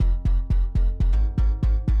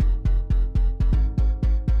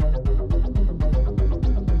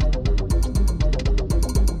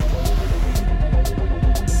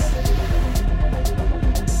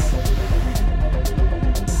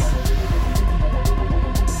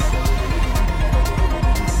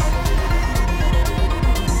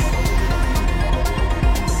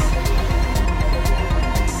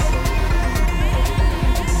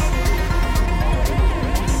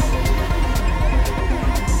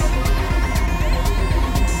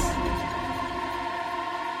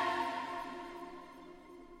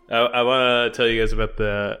I want to tell you guys about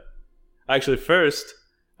the... Actually, first,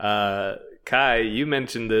 Kai, you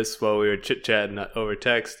mentioned this while we were chit-chatting over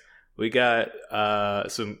text. We got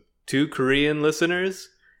two Korean listeners,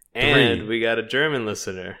 and we got a German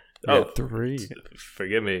listener. Three.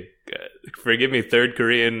 Forgive me, third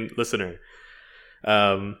Korean listener.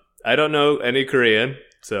 I don't know any Korean,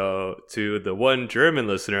 so to the one German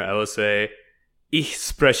listener, I will say, Ich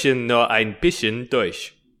spreche nur ein bisschen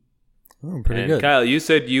Deutsch. Oh, pretty good. Kyle, you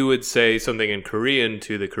said you would say something in Korean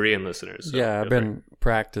to the Korean listeners. So yeah, I've been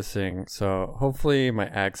practicing, so hopefully my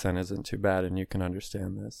accent isn't too bad and you can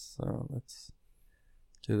understand this. So let's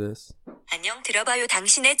do this. 안녕 들어봐요.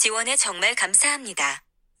 당신의 지원에 정말 감사합니다.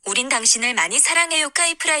 우린 당신을 많이 사랑해요.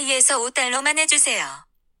 카이프라이에서 $5만 해주세요.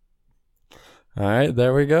 All right,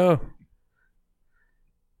 there we go.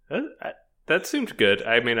 That seemed good.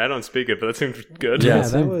 I mean, I don't speak it, but that seemed good. Yeah, that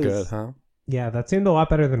seemed good, huh? Yeah, that seemed a lot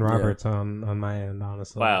better than Robert's on my end,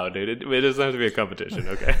 honestly. Wow, dude. It doesn't have to be a competition,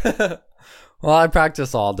 okay? Well, I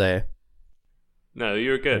practice all day. No,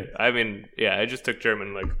 you were good. I mean, yeah, I just took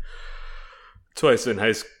German like twice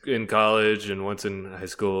in college and once in high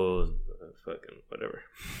school. Fucking whatever.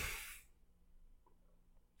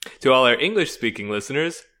 To all our English-speaking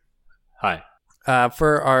listeners, hi.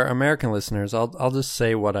 For our American listeners, I'll just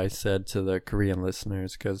say what I said to the Korean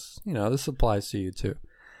listeners because, this applies to you too.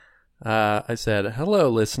 I said, hello,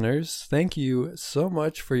 listeners. Thank you so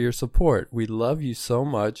much for your support. We love you so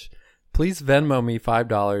much. Please Venmo me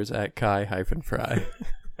 $5 at Kai-Fry.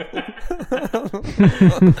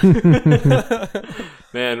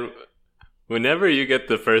 Man, whenever you get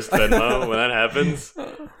the first Venmo, when that happens,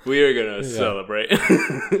 we are going to celebrate.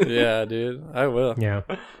 Yeah, dude. I will. Yeah.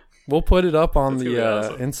 We'll put it up on the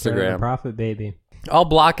awesome. Instagram. Profit, baby. I'll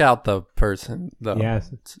block out the person, though.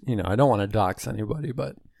 Yes. I don't want to dox anybody,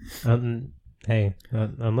 but... Hey,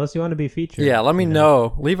 unless you want to be featured. Yeah, let me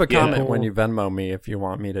know. Leave a comment cool. when you Venmo me if you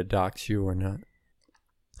want me to dox you or not.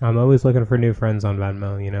 I'm always looking for new friends on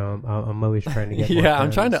Venmo, I'm always trying to get more Yeah, I'm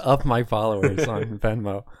friends. trying to up my followers on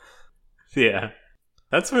Venmo. Yeah.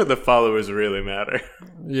 That's where the followers really matter.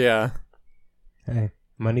 Yeah. Hey,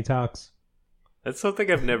 money talks. That's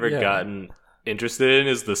something I've never gotten interested in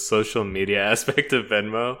is the social media aspect of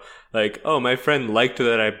Venmo. Like, oh, my friend liked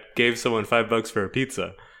that I gave someone $5 for a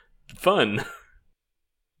pizza. Fun.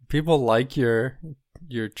 People like your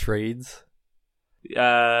trades.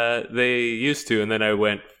 They used to, and then I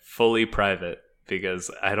went fully private because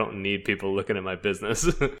I don't need people looking at my business.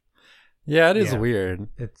 Yeah, it is weird.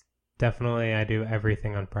 It's definitely, I do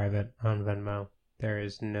everything on private on Venmo. There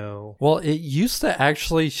is no... Well, it used to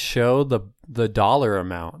actually show the dollar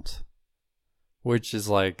amount, which is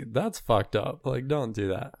like, that's fucked up. Like, don't do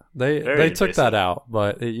that. They took that out,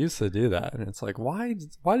 but it used to do that. And it's like, why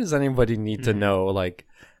does anybody need to know, like,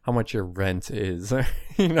 how much your rent is? And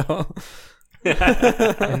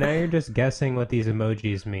now you're just guessing what these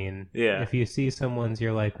emojis mean. Yeah. If you see someone's,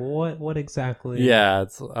 you're like, what exactly? Yeah,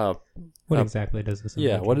 it's... what exactly does this emoji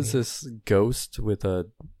Yeah, what is mean? this ghost with a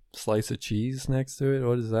slice of cheese next to it?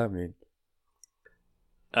 What does that mean?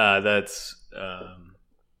 That's, I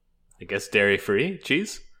guess, dairy-free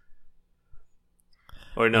cheese?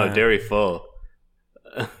 Or no, dairy-full.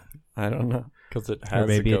 I don't know, because it has Or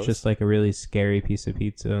maybe a it's ghost. just like a really scary piece of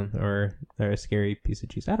pizza or a scary piece of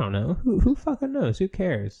cheese. I don't know. Who fucking knows? Who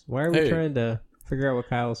cares? Why are we trying to figure out what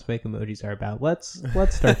Kyle's fake emojis are about? Let's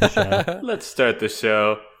start the show. Let's start the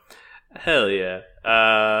show. Hell yeah.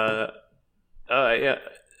 Yeah.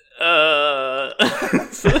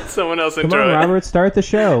 Someone else Come intro on, it. Robert, start the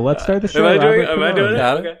show. Let's start the show. Am I doing Robert, it? Am I come doing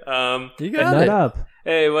on. it? Okay. You got Nut it. up.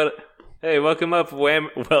 Hey, welcome up,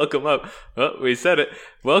 welcome up. Well, we said it.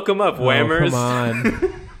 Welcome up, whammers. Come on.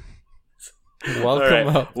 Welcome All right.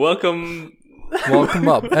 up. Welcome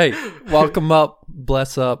up. Hey, welcome up.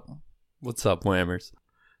 Bless up. What's up, whammers?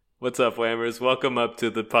 What's up, whammers? Welcome up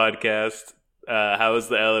to the podcast. How was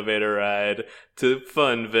the elevator ride to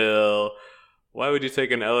Funville? Why would you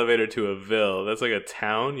take an elevator to a ville? That's like a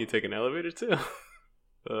town you take an elevator to?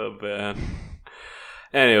 Oh, man.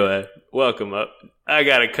 Anyway, welcome up. I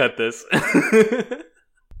gotta cut this.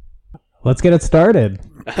 Let's get it started.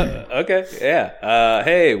 Okay, yeah.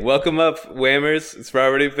 Hey, welcome up, whammers. It's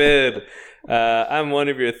Robert E. Bid. I'm one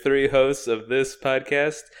of your three hosts of this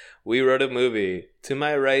podcast. We wrote a movie. To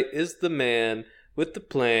my right is the man with the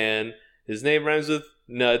plan. His name rhymes with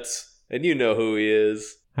nuts, and you know who he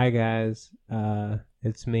is. Hi, guys.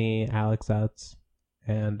 It's me, Alex Utz.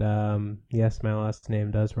 And yes, my last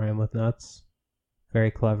name does rhyme with nuts. Very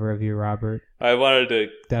clever of you, Robert. I wanted to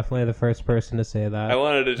Definitely the first person to say that.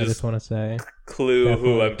 I just want to say. clue Definitely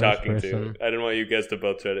who the I'm first talking person. to. I didn't want you guys to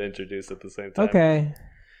both try to introduce at the same time. Okay.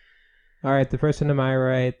 All right, the person to my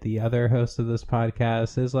right, the other host of this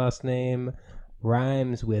podcast, his last name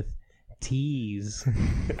rhymes with tease.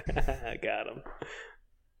 I got him.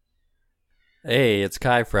 Hey, it's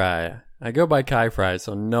Kai Fry. I go by Kai Fry,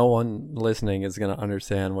 so no one listening is going to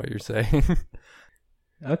understand what you're saying.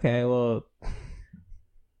 Okay, well,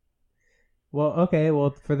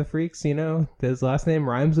 for the freaks, his last name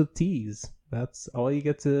rhymes with tease. That's all you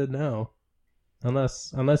get to know,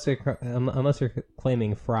 unless you're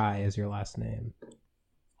claiming Fry as your last name.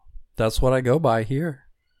 That's what I go by here.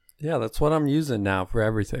 Yeah, that's what I'm using now for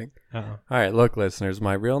everything. Uh-oh. All right, look, listeners,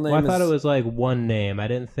 my real name I thought it was like one name. I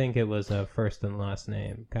didn't think it was a first and last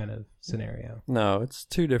name kind of scenario. No, it's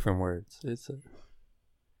two different words. It's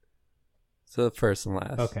a first and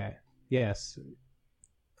last. Okay. Yes.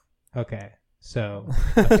 Okay. So.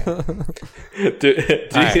 Okay.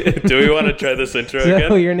 Do we want to try this intro So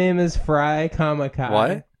again? your name is Fry, Kai.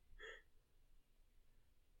 What?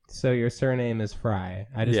 So your surname is Fry.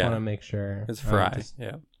 I just Yeah. want to make sure. It's Fry.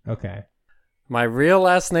 Yeah. Okay. My real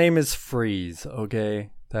last name is Freeze, okay?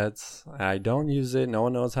 I don't use it. No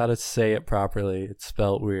one knows how to say it properly. It's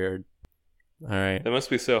spelled weird. All right. That must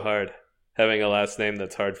be so hard, having a last name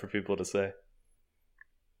that's hard for people to say.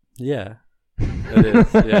 Yeah. It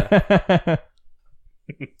is. Yeah.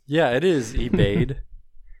 Yeah, it is Ebade.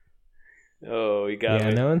 Oh, you got Yeah,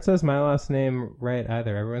 me. no one says my last name right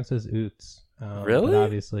either. Everyone says Oots. Really? But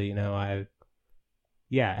obviously,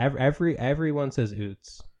 everyone says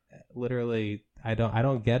Oots. Literally, I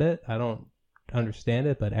don't get it. I don't understand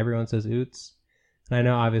it, but everyone says Oots. And I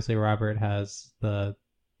know obviously Robert has the,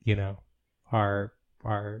 our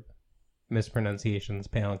mispronunciations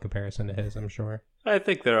pale in comparison to his, I'm sure. I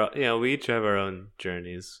think we each have our own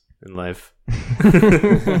journeys in life.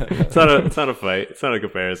 It's not a fight. It's not a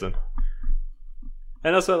comparison.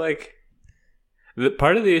 And also,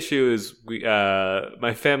 part of the issue is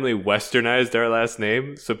my family westernized our last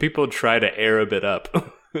name, so people try to Arab it up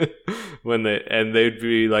and they'd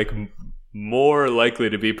be more likely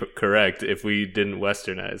to be correct if we didn't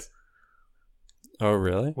westernize. Oh,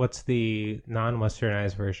 really? What's the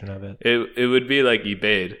non-westernized version of it? It would be like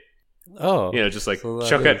Ebade. Oh. Just so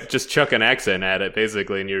chuck an accent at it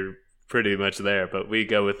basically, and you're pretty much there. But we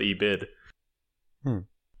go with Ebid.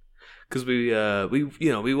 Because we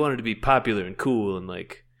wanted to be popular and cool and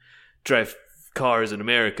drive cars in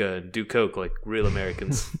America and do coke like real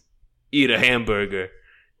Americans. Eat a hamburger.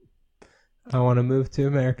 I want to move to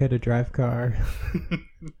America to drive car.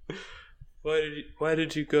 Why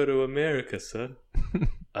did you go to America, son?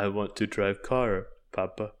 I want to drive car,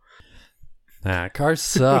 Papa. Nah, cars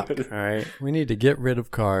suck. All right, we need to get rid of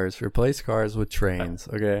cars. Replace cars with trains.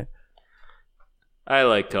 Okay. I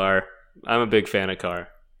like car. I'm a big fan of car.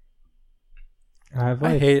 I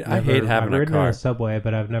hate having I've a ridden car. on a subway,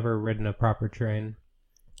 but I've never ridden a proper train.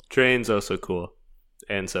 Train's also cool,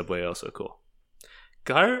 and subway also cool.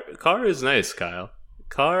 Car is nice, Kyle.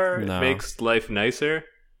 Car makes life nicer.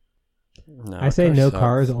 No, I say no sucks.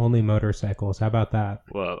 cars, only motorcycles. How about that?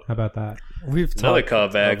 Whoa. How about that? We've Another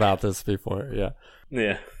talked callback about this before. Yeah.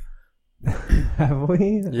 Yeah. Have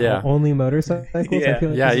we? Yeah. Only motorcycles? Yeah. I feel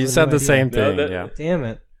like Yeah, this you is a said new the idea. same thing. No, Yeah. Damn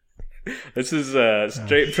it. This is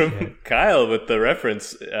straight from shit. Kyle with the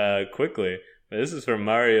reference quickly. This is from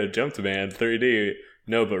Mario Jumpman 3D.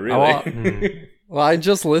 No, but really. Well, I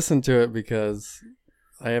just listened to it because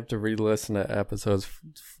I have to re-listen to episodes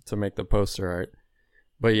to make the poster art.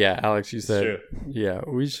 But yeah, Alex, you said, True. yeah,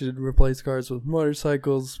 we should replace cars with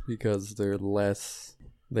motorcycles because they have less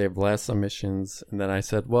emissions. And then I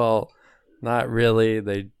said, well, not really.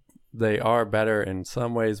 They are better in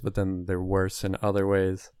some ways, but then they're worse in other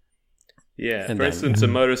ways. Yeah, And for then- instance, a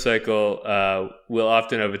motorcycle will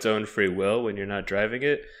often have its own free will when you're not driving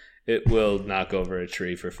it. It will knock over a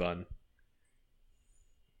tree for fun.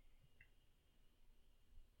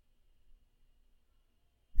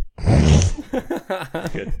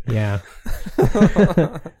 Good. Yeah.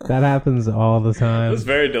 That happens all the It time. was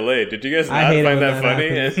very delayed. Did you guys I not hate it find when that that funny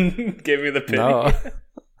happens. and give me the pity? No.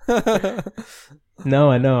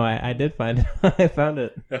 No, I know. I did find it. I found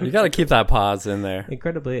it. You got to keep that pause in there.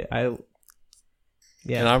 Incredibly, yeah.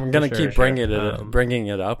 And I'm going to for keep sure. bringing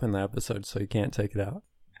it up in the episode so you can't take it out.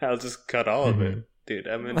 I'll just cut all of Mm-hmm. it. Dude,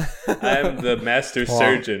 I'm the master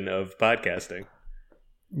surgeon of podcasting.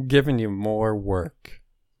 Giving you more work.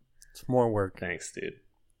 It's more work. Thanks, dude.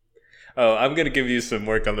 Oh, I'm going to give you some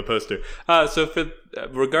work on the poster. So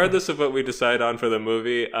regardless of what we decide on for the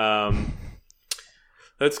movie,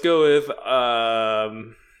 let's go with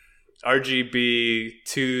RGB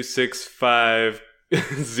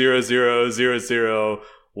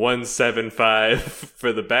 26500000175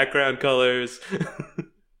 for the background colors.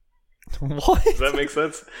 What? Does that make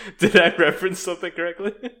sense? Did I reference something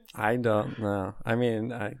correctly? I don't know. I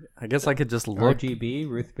mean, I guess I could just look. RGB,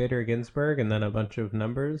 Ruth Bader Ginsburg, and then a bunch of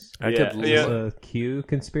numbers. I Yeah, could Is yeah. this a Q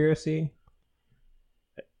conspiracy?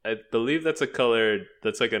 I believe that's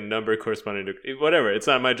that's like a number corresponding to whatever. It's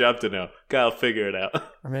not my job to know. Kyle, figure it out.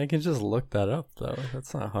 I mean, I can just look that up though.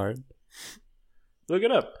 That's not hard. Look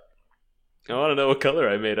it up. I want to know what color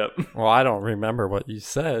I made up. Well, I don't remember what you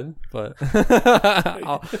said, but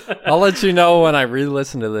I'll let you know when I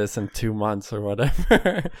re-listen to this in 2 months or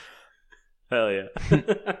whatever. Hell yeah.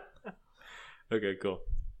 Okay, cool.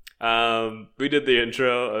 We did the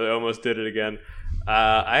intro. I almost did it again.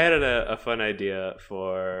 I had a fun idea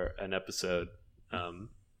for an episode. Actually,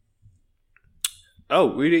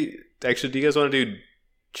 do you guys want to do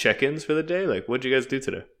check-ins for the day? Like, what'd you guys do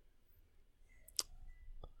today?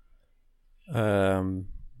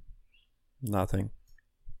 Nothing.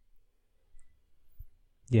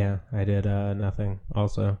 Yeah, I did nothing.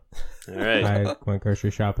 Also, All right. I went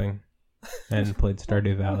grocery shopping and played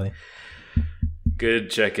Stardew Valley. Good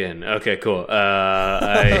check-in. Okay, cool.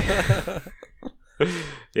 Yeah.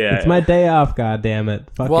 It's my day off. God damn it!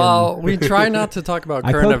 Fucking... Well, we try not to talk about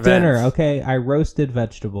I current cooked events. dinner. Okay, I roasted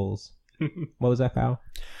vegetables. What was that, Kyle?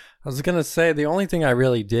 I was gonna say the only thing I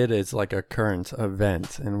really did is like a current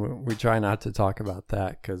event, and we try not to talk about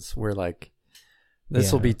that because we're like,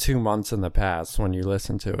 this will Yeah. be 2 months in the past when you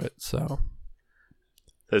listen to it. So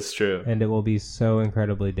That's true. And it will be so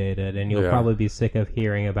incredibly dated, and you'll Yeah. probably be sick of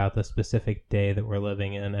hearing about the specific day that we're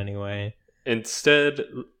living in anyway. Instead,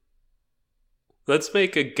 let's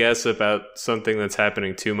make a guess about something that's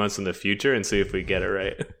happening 2 months in the future and see if we get it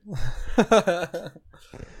right.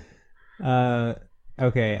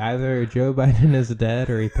 Okay, either Joe Biden is dead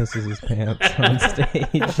or he pisses his pants on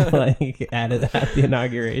stage, like at the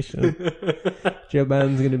inauguration. Joe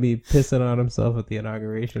Biden's gonna be pissing on himself at the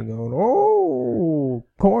inauguration, going, "Oh,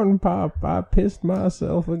 corn pop! I pissed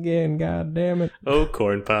myself again. God damn it!" Oh,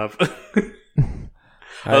 corn pop. All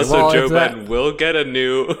right, Also, well, Joe if that- Biden will get a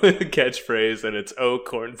new catchphrase, and it's "Oh,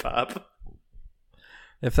 corn pop."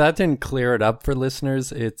 If that didn't clear it up for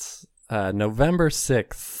listeners, it's November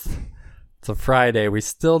 6th. It's a Friday. We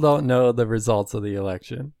still don't know the results of the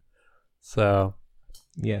election. So,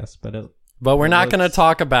 Yes, but we're not going to Let's-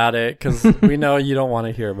 talk about it because we know you don't want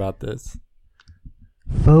to hear about this.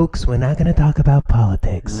 folks, we're not gonna talk about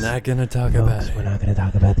politics. Not going to talk about Folks, we're it. not gonna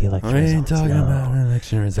talk about the election We ain't results. talking no. about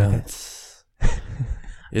election results.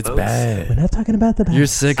 It's Folks, We're bad. not talking about the. You're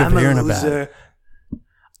sick of hearing about it.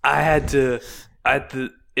 I had to.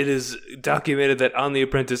 It is documented that on The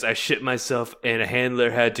Apprentice, I shit myself, and a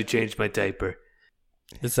handler had to change my diaper.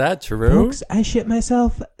 Is that true? Folks, I shit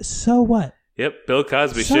myself. So what? Yep, Bill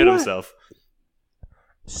Cosby So shit what? himself.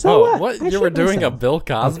 So Oh, what? I you were shit doing myself. a Bill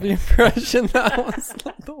Cosby impression? That was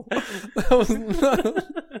not the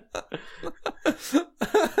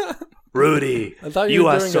one. Rudy, I thought you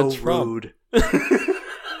were are doing so a Trump. rude.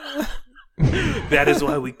 That is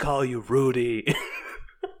why we call you Rudy.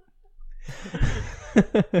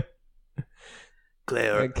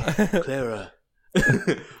 Clara. Clara.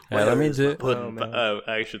 let me do- Pudding. Oh, man.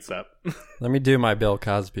 I should stop. Let me do my Bill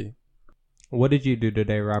Cosby. What did you do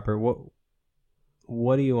today, Robert?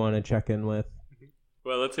 What do you want to check in with?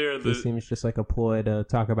 Well, let's hear This the. seems just like a ploy to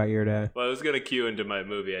talk about your day. Well, I was gonna cue into my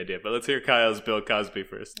movie idea, but let's hear Kyle's Bill Cosby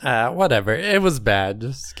first. Whatever. It was bad.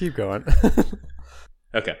 Just keep going.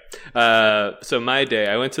 Okay. So my day,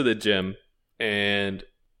 I went to the gym and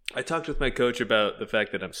I talked with my coach about the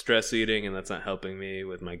fact that I'm stress eating and that's not helping me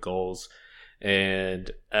with my goals.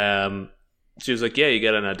 And she was like, "Yeah, you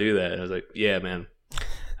gotta not do that." And I was like, "Yeah, man."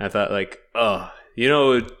 I thought like, oh, you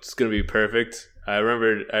know, it's gonna be perfect. I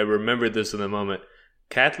remembered this in the moment.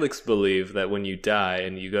 Catholics believe that when you die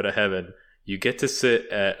and you go to heaven, you get to sit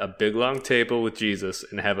at a big long table with Jesus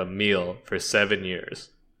and have a meal for 7 years.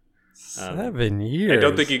 7 years. I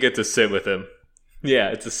don't think you get to sit with him. Yeah,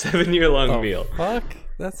 it's a 7-year long Oh, meal. fuck?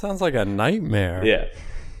 That sounds like a nightmare. Yeah.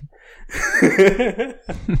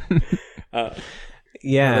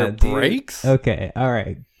 Yeah. Are there do you- breaks? Okay. All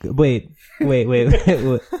right. Wait.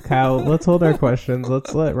 Kyle, let's hold our questions.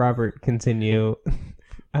 Let's let Robert continue.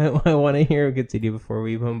 I want to hear him continue before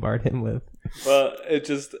we bombard him with. Well,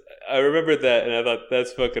 I remembered that and I thought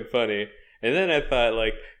that's fucking funny. And then I thought,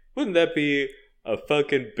 like, wouldn't that be a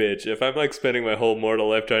fucking bitch if I'm like spending my whole mortal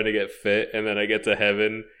life trying to get fit and then I get to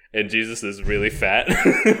heaven and Jesus is really fat?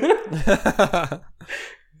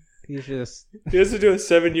 He's just. He has to do a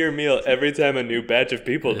 7-year meal every time a new batch of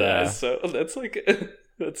people Yeah. dies. So that's like,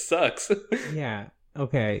 that sucks. Yeah.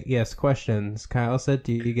 Okay. Yes. Questions. Kyle said,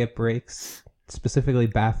 "Do you get breaks? Specifically,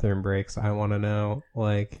 bathroom breaks." I want to know.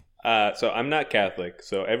 Like, So I'm not Catholic,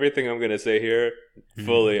 so everything I'm going to say here,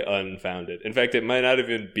 fully unfounded. In fact, it might not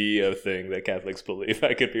even be a thing that Catholics believe.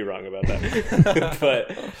 I could be wrong about that.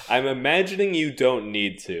 But I'm imagining you don't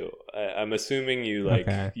need to. I'm assuming you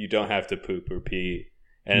you don't have to poop or pee.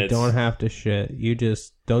 And you don't have to shit. You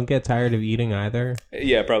just don't get tired of eating either.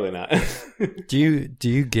 Yeah, probably not. Do you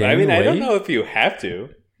gain I mean, weight? I don't know if you have to.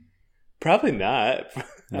 Probably not.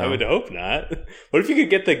 No. I would hope not. What if you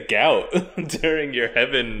could get the gout during your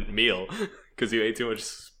heaven meal because you ate too much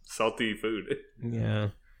salty food? Yeah.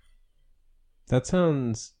 That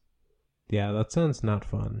sounds not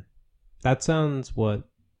fun. That sounds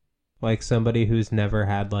like somebody who's never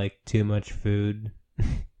had like too much food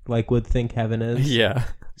would think heaven is. Yeah.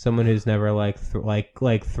 Someone who's never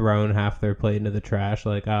thrown half their plate into the trash,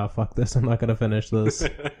 like, oh, fuck this, I'm not gonna finish this.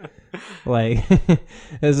 Like,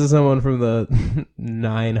 this is someone from the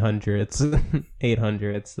 900s,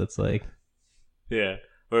 800s that's like, yeah,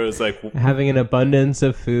 where it's like having an abundance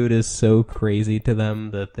of food is so crazy to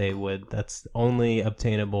them that that's only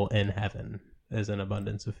obtainable in heaven, is an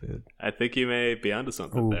abundance of food. I think you may be onto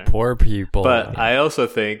something there. Poor people. But I also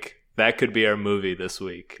think that could be our movie this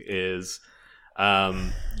week is our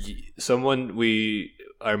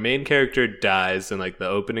main character dies in like the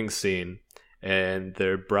opening scene and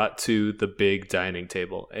they're brought to the big dining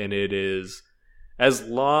table and it is as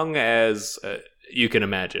long as you can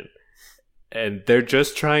imagine and they're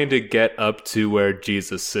just trying to get up to where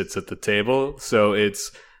Jesus sits at the table, so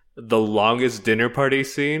it's the longest dinner party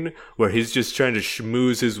scene where he's just trying to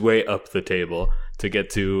schmooze his way up the table to get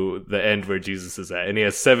to the end where Jesus is at. And he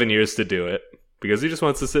has 7 years to do it because he just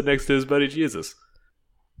wants to sit next to his buddy Jesus.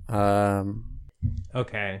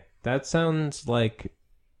 Okay. That sounds like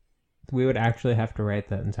we would actually have to write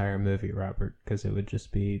that entire movie, Robert, because it would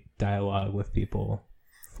just be dialogue with people.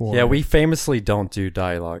 Yeah, we famously don't do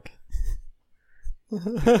dialogue.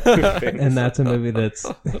 And that's a movie that's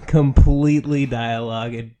completely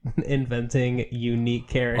dialogue and inventing unique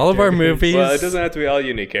characters. All of our movies... Well, it doesn't have to be all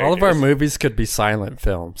unique characters. All of our movies could be silent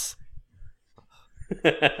films.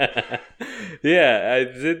 Yeah, I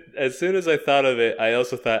did. As soon as I thought of it, I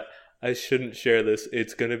also thought, I shouldn't share this.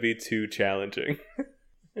 It's going to be too challenging.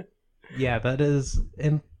 Yeah, that is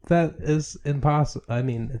impossible. I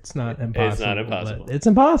mean, it's not impossible. It's not impossible. It's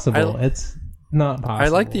impossible. It's not possible. I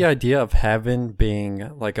like the idea of heaven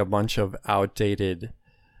being like a bunch of outdated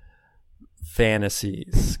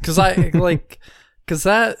fantasies, because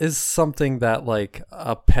that is something that like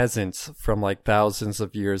a peasant from like thousands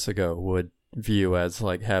of years ago would view as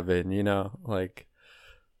like heaven.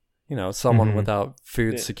 Someone without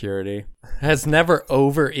food security has never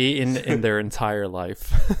overeaten in their entire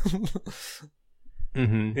life.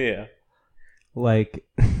 Yeah, like.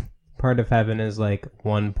 Part of heaven is like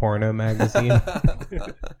one porno magazine.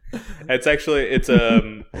 It's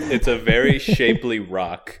a very shapely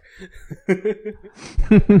rock.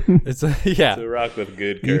 It's a rock with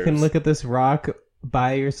good curves. You can look at this rock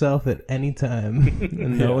by yourself at any time,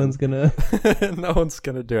 and no one's gonna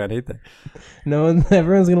do anything.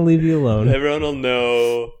 Everyone's gonna leave you alone. Everyone will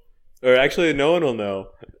know, or actually, no one will know.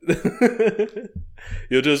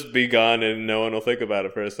 You'll just be gone, and no one will think about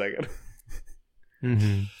it for a second.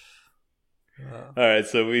 Mm-hmm. All right,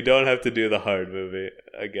 so we don't have to do the hard movie,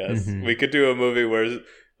 I guess. We could do a movie where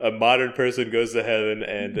a modern person goes to heaven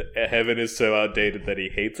and heaven is so outdated that he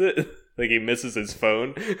hates it. Like he misses his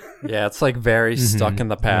phone. Yeah, it's like very stuck in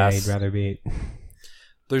the past. Yeah, he'd rather be...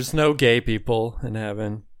 There's no gay people in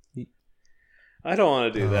heaven. I don't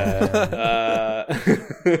want to do that.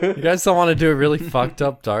 You guys don't want to do a really fucked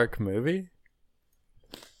up dark movie?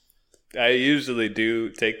 I usually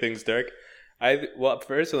do take things dark.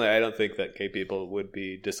 Personally, I don't think that gay people would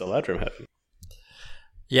be disallowed from heaven.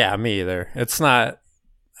 Yeah, me either. It's not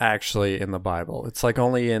actually in the Bible. It's like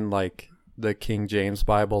only in like the King James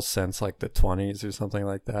Bible since like the 20s or something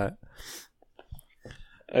like that.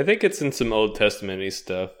 I think it's in some Old Testament-y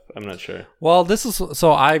stuff. I'm not sure. Well,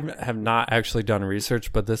 so I have not actually done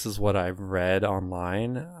research, but this is what I've read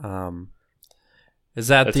online.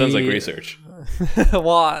 That sounds like research.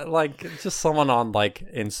 Well, like just someone on like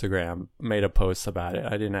Instagram made a post about it.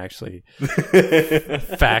 I didn't actually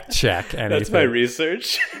fact check anything. That's my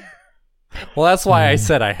research. Well, that's why I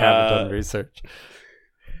said I haven't done research.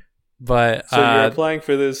 But so you're applying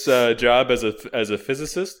for this job as a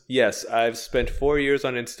physicist? Yes, I've spent 4 years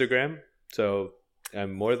on Instagram, so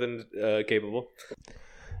I'm more than capable.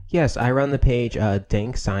 Yes, I run the page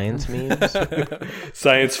Dank Science Memes.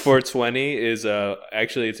 Science 420 is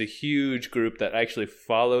actually it's a huge group that actually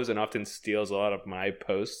follows and often steals a lot of my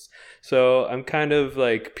posts. So I'm kind of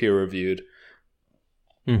like peer reviewed.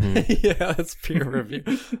 Mm-hmm. Yeah, it's peer review.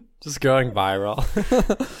 Just going viral.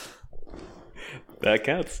 That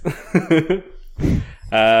counts.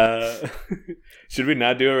 Should we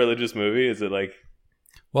not do a religious movie? Is it like...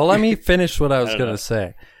 Well, let me finish what I was I don't going know. to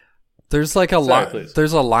say. There's like a Sorry, line. please.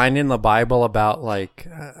 There's a line in the Bible about like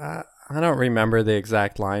I don't remember the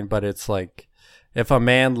exact line, but it's like if a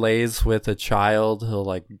man lays with a child, he'll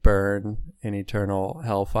like burn in eternal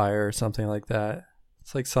hellfire or something like that.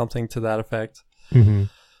 It's like something to that effect. Mm-hmm.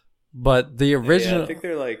 But the original. Yeah, I think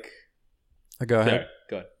they're like... Go ahead. Sorry,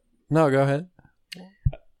 go ahead. No, go ahead.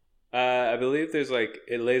 I believe there's like...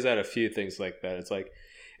 It lays out a few things like that. It's like,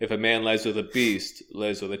 if a man lays with a beast,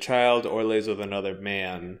 lays with a child, or lays with another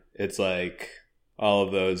man, it's like all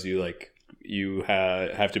of those you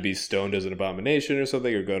have to be stoned as an abomination or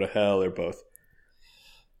something, or go to hell, or both.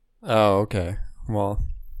 Oh, okay. Well,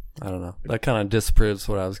 I don't know. That kind of disproves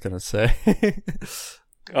what I was going to say.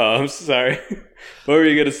 Oh, I'm sorry. What were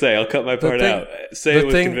you going to say? I'll cut my part thing- out. Say it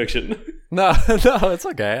with thing- conviction. No, it's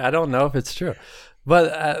okay. I don't know if it's true.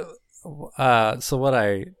 But so what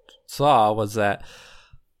I saw was that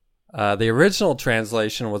the original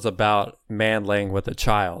translation was about man laying with a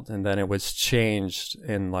child, and then it was changed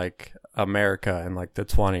in like America in like the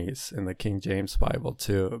 1920s in the King James Bible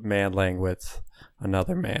to man laying with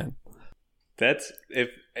another man. That's...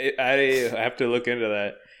 I have to look into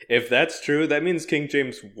that. If that's true, that means King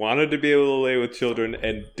James wanted to be able to lay with children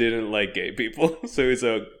and didn't like gay people. So he's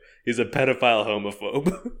a pedophile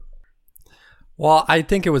homophobe. Well, I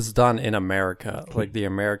think it was done in America, like the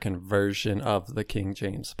American version of the King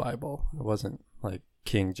James Bible. It wasn't like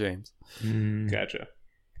King James. Gotcha.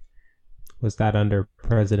 Was that under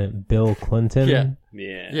President Bill Clinton? Yeah.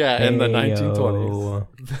 Yeah. Yeah, in the Ayo.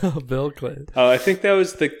 1920s. Bill Clinton. Oh, I think that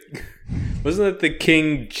was the... Wasn't it the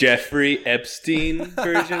King Jeffrey Epstein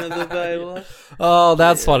version of the Bible? Oh,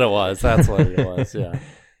 that's what it was. That's what it was, yeah.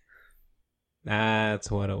 That's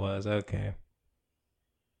what it was. Okay.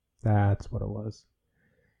 That's what it was.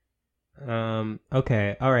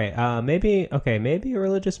 Okay. All right. Maybe a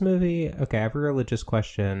religious movie. Okay, I have a religious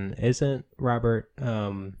question. Isn't Robert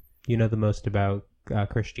you know the most about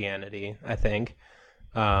Christianity, I think.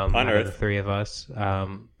 On out of Earth. the three of us.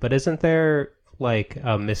 But isn't there like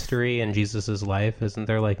a mystery in Jesus's life? Isn't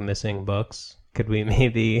there like missing books? Could we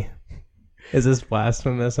maybe... Is this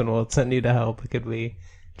blasphemous and we'll send you to hell? But could we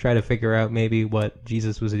try to figure out maybe what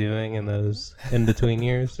Jesus was doing in those in-between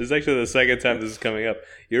years? This is actually the second time this is coming up.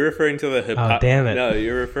 You're referring to the... Oh, damn it. No,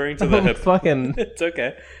 you're referring to the... Fucking... It's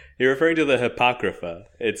okay. You're referring to the Apocrypha.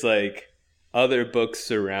 It's like other books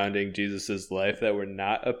surrounding Jesus's life that were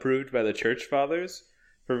not approved by the church fathers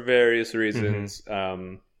for various reasons.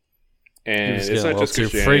 And was it's getting a not just little too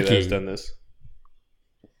Christianity that's freaky. done this.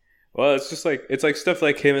 Well, it's just like stuff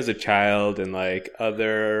like him as a child and like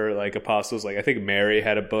other like apostles. Like I think Mary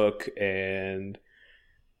had a book, and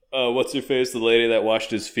what's her face, the lady that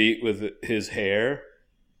washed his feet with his hair,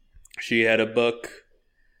 she had a book.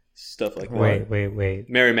 Stuff like that. Wait.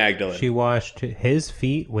 Mary Magdalene. She washed his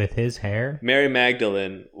feet with his hair? Mary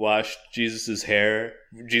Magdalene washed Jesus's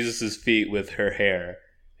feet with her hair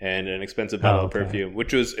and an expensive bottle of perfume,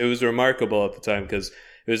 which was remarkable at the time because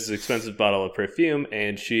it was an expensive bottle of perfume,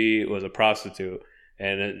 and she was a prostitute.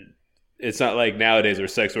 And it's not like nowadays where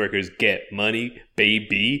sex workers get money,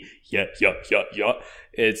 baby. Yeah.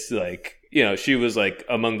 It's like, you know, she was like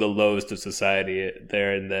among the lowest of society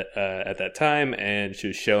there in that at that time, and she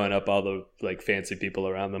was showing up all the like fancy people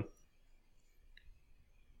around them.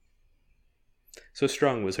 So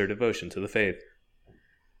strong was her devotion to the faith.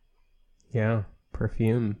 Yeah.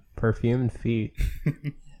 Perfumed feet.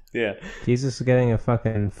 Yeah. Jesus is getting a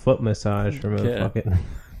fucking foot massage from a fucking...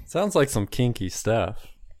 Sounds like some kinky stuff.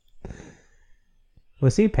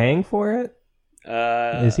 Was he paying for it?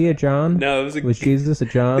 Is he a John? No, was Jesus a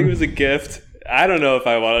John? I think it was a gift. I don't know if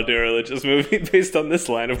I want to do a religious movie based on this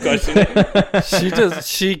line of questioning.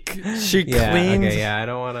 She Yeah, cleaned. okay, yeah, I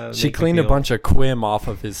don't want to. She cleaned a bunch of quim off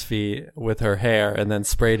of his feet with her hair, and then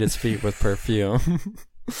sprayed his feet with perfume,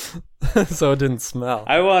 so it didn't smell.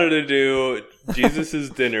 I wanted to do Jesus's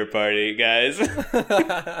dinner party, guys.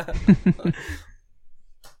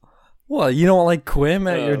 Well, you don't like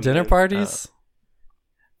quim at Oh, your dinner man. parties?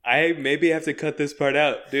 I maybe have to cut this part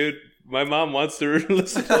out, dude. My mom wants to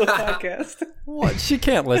listen to the podcast. What? She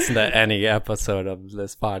can't listen to any episode of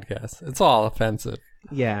this podcast. It's all offensive.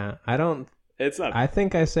 Yeah, I don't. It's not. I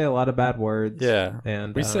think I say a lot of bad words. Yeah,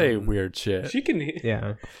 and we say weird shit. She can.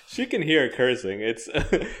 Yeah. She can hear cursing. It's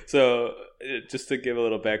so. Just to give a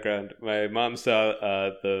little background, my mom saw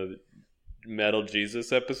the Metal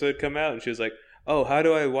Jesus episode come out, and she was like, oh, how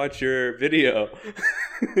do I watch your video?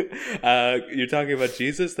 You're talking about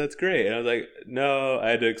Jesus? That's great. And I was like, no, I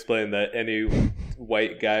had to explain that any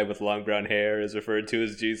white guy with long brown hair is referred to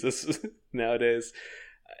as Jesus nowadays.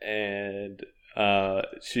 And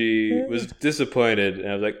she was disappointed.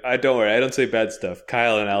 And I was like, don't worry, I don't say bad stuff.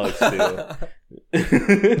 Kyle and Alex do.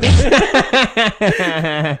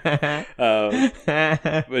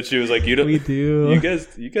 But she was like, "You don't. We do.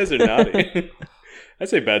 You guys are naughty." I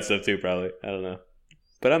say bad stuff too, probably. I don't know,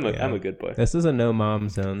 but I'm a good boy. This is a no mom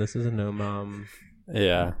zone. This is a no mom.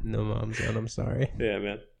 Yeah. No mom zone. I'm sorry. Yeah,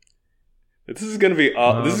 man. But this is gonna be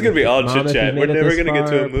all. This is gonna be all chit chat. We're never gonna get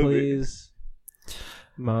to a movie. Please,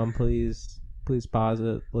 Mom, please pause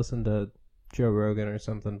it. Listen to Joe Rogan or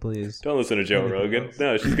something, please. Don't listen to Joe Rogan.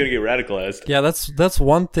 No, she's gonna get radicalized. Yeah, that's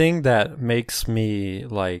one thing that makes me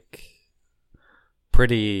like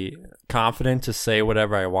pretty confident to say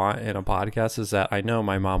whatever I want in a podcast is that I know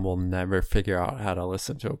my mom will never figure out how to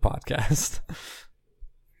listen to a podcast.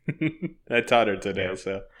 I taught her today,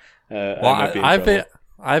 so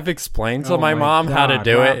I've explained to Oh my my mom how to God,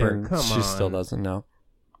 do Robert, it, and come she still on. doesn't know.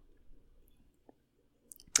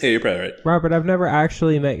 Yeah, you're probably right. Robert, I've never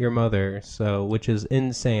actually met your mother, which is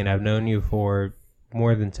insane. I've known you for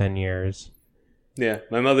more than 10 years. Yeah,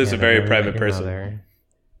 my mother's a and I've very never private met your person. mother.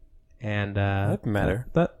 And I've met her.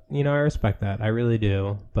 But I respect that. I really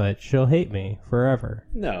do. But she'll hate me forever.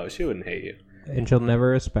 No, she wouldn't hate you. And she'll never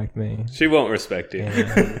respect me. She won't respect you.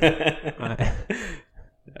 I-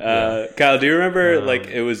 Kyle, do you remember like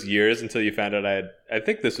it was years until you found out I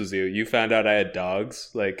think this was you. You found out I had dogs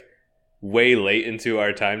like way late into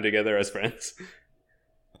our time together as friends.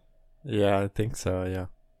 Yeah, I think so.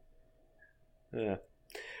 Yeah.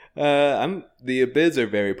 Yeah. The Abids are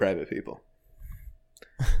very private people.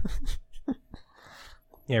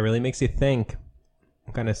 Yeah, it really makes you think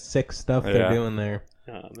what kind of sick stuff they're Yeah. doing there.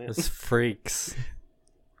 Oh man. It's freaks.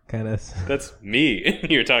 Kind of. That's me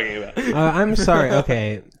you're talking about. I'm sorry.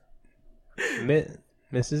 Okay.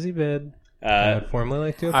 Mrs. Ebid, I would formally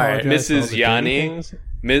like to all right, apologize. for all Mrs. the Yanni. dirty things.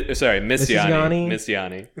 Miss Mrs. Yanni. Yanni. Miss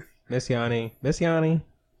Yanni. Miss Yanni.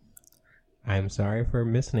 I'm sorry for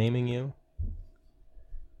misnaming you.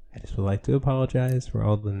 I just would like to apologize for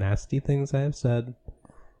all the nasty things I have said,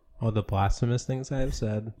 all the blasphemous things I have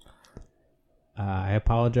said. I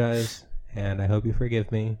apologize, and I hope you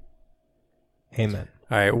forgive me. Amen.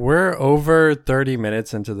 All right, we're over 30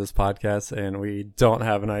 minutes into this podcast, and we don't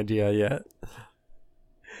have an idea yet.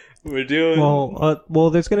 We're doing Well,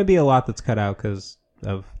 there's going to be a lot that's cut out because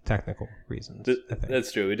of technical reasons. I think.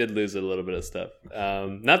 That's true. We did lose a little bit of stuff.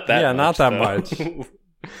 Not that Yeah, much. not that though. much.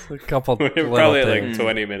 A couple We're little probably at things. like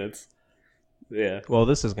 20 minutes. Yeah. Well,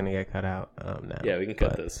 this is going to get cut out now. Yeah, we can cut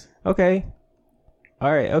but- this. Okay.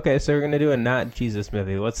 All right. Okay, so we're going to do a not Jesus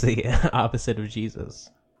movie. What's the opposite of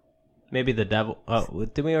Jesus? Maybe the devil. Oh,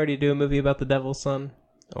 did we already do a movie about the devil's son?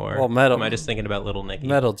 Or Well, Metal- am I just thinking about Little Nicky?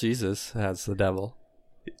 Metal Jesus has the devil.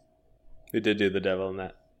 We did do the devil in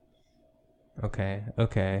that. Okay.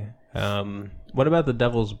 What about the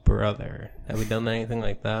devil's brother? Have we done anything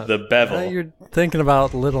like that? The bevel. You're thinking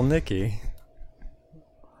about Little Nicky.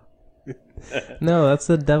 No, that's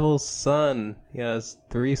the devil's son. He has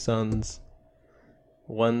 3 sons.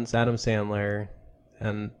 One's Adam Sandler,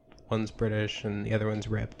 and one's British, and the other one's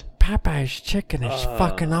ripped. Popeye's chicken is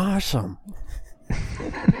fucking awesome.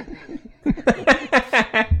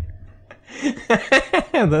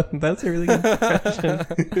 That's a really good impression.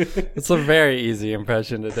 It's a very easy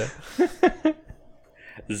impression to do.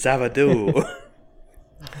 Zavadoo.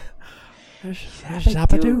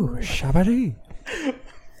 Shabadoo, shabadoo.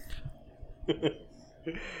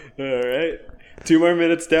 All right. 2 more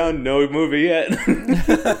minutes down. No movie yet.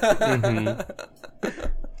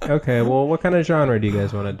 Okay, well, what kind of genre do you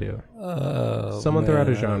guys want to do? Oh, Someone throw out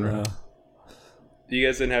a man, I don't genre. know. You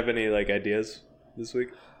guys didn't have any like ideas this week?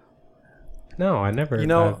 No, I never. You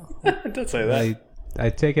know, Don't say that. I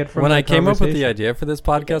take it from when the I came up with the conversation. idea for this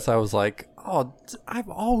podcast, I was like, "Oh, I've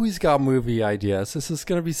always got movie ideas. This is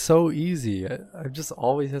gonna be so easy. I've just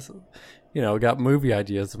always, got movie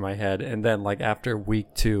ideas in my head." And then, like after week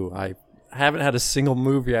 2, I haven't had a single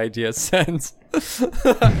movie idea since.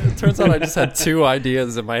 It turns out I just had 2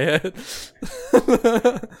 ideas in my head.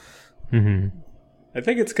 I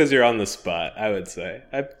think it's because you're on the spot. I would say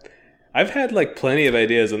I've had like plenty of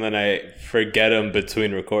ideas and then I forget them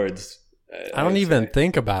between records. I don't even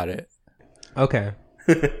think about it. Okay,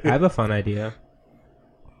 I have a fun idea.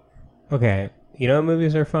 Okay, you know what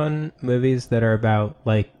movies are fun? Movies that are about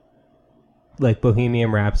like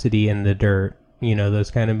Bohemian Rhapsody and The Dirt. You know, those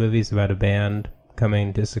kind of movies about a band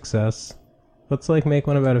coming to success. Let's like make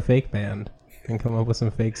one about a fake band. and come up with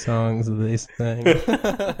some fake songs of these things.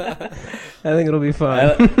 I think it'll be fun.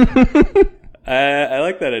 I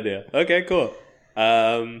like that idea. Okay, cool.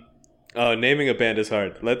 Naming a band is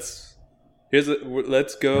hard. Let's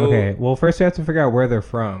go. Okay, well, first we have to figure out where they're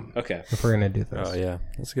from. Okay. If we're gonna do this. Oh yeah,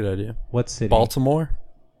 that's a good idea. What city? Baltimore.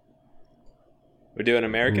 We're doing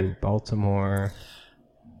American? Ooh, Baltimore.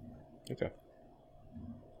 Okay.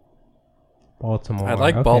 Baltimore. I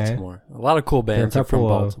like okay. Baltimore. A lot of cool bands There are from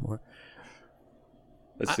couple of- Baltimore.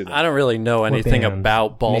 Let's do that. I don't really know anything bands?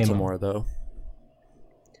 about Name 'em. Baltimore though.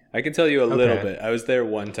 I can tell you a little Okay. bit. I was there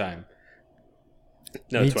one time.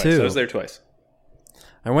 No, Me twice. too. I was there twice.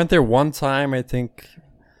 I went there one time, I think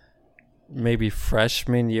maybe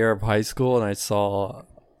freshman year of high school, and I saw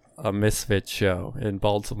a Misfits show in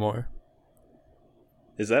Baltimore.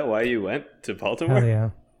 Is that why you went to Baltimore? Hell yeah.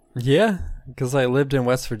 Yeah, because I lived in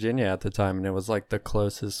West Virginia at the time, and it was like the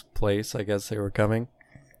closest place I guess they were coming.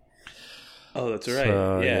 Oh, that's right.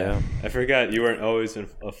 So, yeah. yeah. I forgot you weren't always a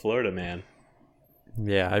Florida man.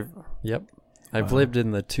 Yeah, I've Wow. lived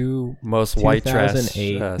in the two most white trash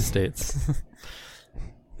 2008. states.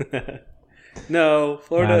 No,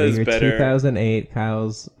 Florida Wow, the is year better. 2008,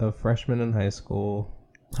 Kyle's a freshman in high school,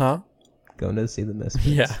 Huh? going to see the Misfits.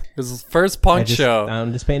 Yeah, it was his first punk show.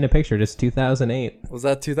 I'm just painting a picture. Just 2008. Was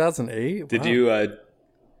that 2008?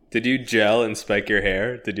 Did you gel and spike your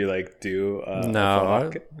hair? Did you like do a No,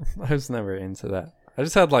 frock? I was never into that. I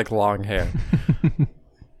just had like long hair.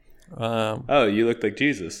 Oh, you looked like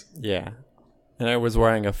Jesus. Yeah, and I was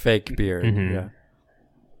wearing a fake beard. Mhm. Yeah.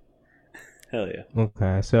 Hell yeah.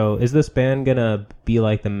 Okay, so is this band gonna be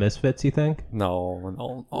like the Misfits? You think?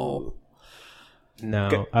 No. No.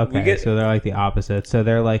 Okay, Okay, we get- so they're like the opposite. So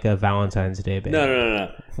they're like a Valentine's Day band.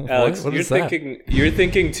 No. Alex, What you're is that?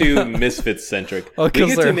 thinking too Misfits centric. Oh, we 'cause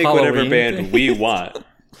get to they're make whatever Halloween band themed. we want.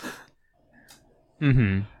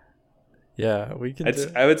 Mm-hmm. Yeah, we can. Do.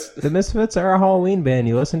 I would. The Misfits are a Halloween band.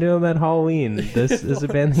 You listen to them at Halloween. This is a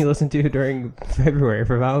band you listen to during February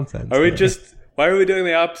for Valentine's Are we Day. just? Why are we doing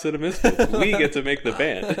the opposite of Misfits? We get to make the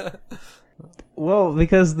band. Well,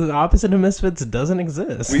 because the opposite of Misfits doesn't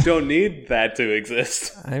exist. We don't need that to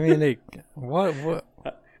exist. I mean, what?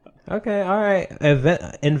 Okay, all right.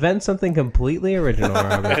 Invent something completely original,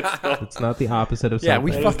 Robert. It's not the opposite of Yeah, something.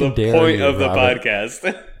 we That is fucking the dare point you, of the Robert.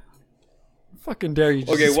 podcast. Fucking dare you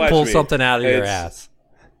just Okay, watch pull me. something out of your It's- ass.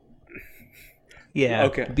 Yeah.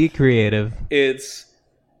 Okay. Be creative. It's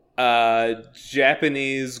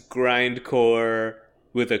Japanese grindcore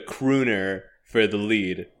with a crooner for the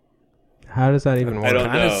lead. How does that even work? I don't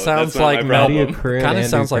Kind know. of sounds That's not like my Mel. How do you problem. croon Kind of and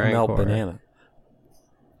sounds do like Mel grindcore? Banana.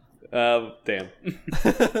 Damn.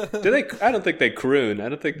 Do they? I don't think they croon. I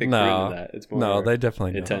don't think they croon in that. It's more No, they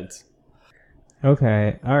definitely don't. intense.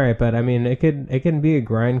 Okay, all right, but I mean, it can be a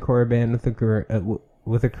grindcore band with a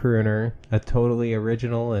crooner, a totally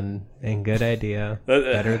original and good idea,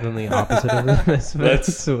 better than the opposite of the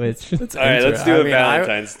Misfits. Which All right, let's do a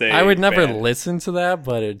Valentine's Day. I would never band. listen to that,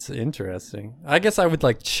 but it's interesting. I guess I would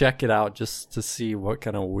like check it out just to see what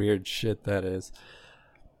kind of weird shit that is.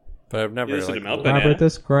 But I've never You listen like, to Mel looked- Banana? Robert,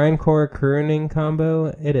 this grindcore crooning combo,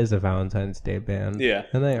 it is a Valentine's Day band. Yeah.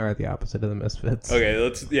 and they are the opposite of the Misfits. Okay,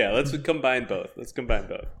 let's combine both. Let's combine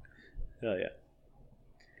both. Hell yeah.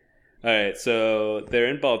 All right, so they're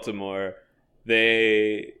in Baltimore. So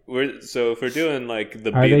if we're doing like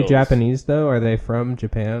the Are Beatles, they Japanese though? Are they from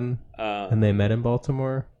Japan and Um, they met in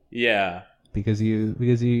Baltimore? yeah, Because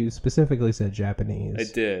you specifically said Japanese.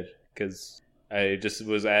 I did because I just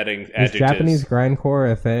was adding Is adjectives. Japanese grindcore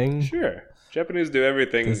a thing? Sure, Japanese do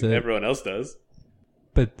everything Does it- everyone else does.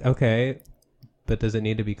 But okay, but does it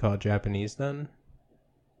need to be called Japanese then?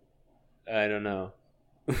 I don't know.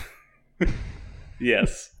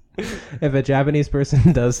 Yes. If a Japanese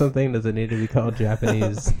person does something, does it need to be called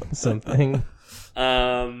Japanese something?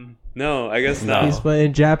 No, I guess No. not. He's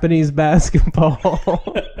playing Japanese basketball.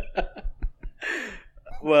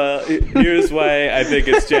 Well, here's why I think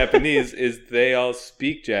it's Japanese: is they all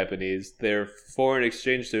speak Japanese. They're foreign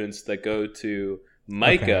exchange students that go to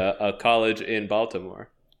Micah, a college in Baltimore.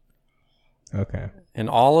 Okay, And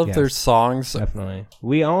all of their Yes. songs, definitely.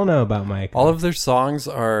 We all know about Mike. all of their songs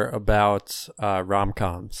are about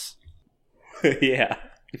rom-coms. Yeah,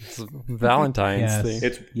 It's a Valentine's Yes.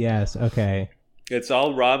 thing. Yes, okay. it's all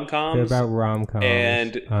They're rom-coms about rom-coms.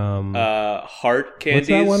 and heart candies, what's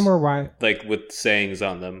that one where like with sayings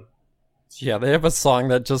on them. Yeah, they have a song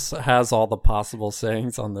that just has all the possible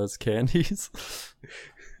sayings on those candies.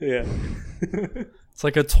 Yeah, It's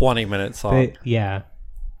like a 20-minute song.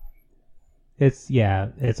 It's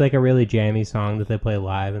like a really jammy song that they play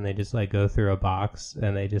live, and they just like go through a box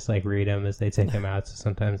and they just like read them as they take them out. So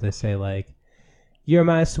sometimes they say like, You're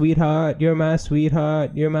my sweetheart. You're my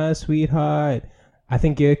sweetheart. You're my sweetheart. I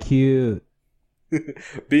think you're cute.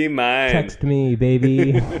 Be mine. Text me,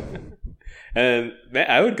 baby. And man,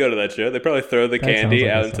 I would go to that show. They probably throw the That candy sounds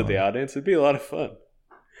like out a into the song. audience. It'd be a lot of fun.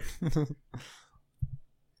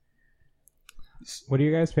 What are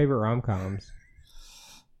your guys' favorite rom-coms?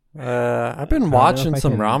 I've been I don't know watching if I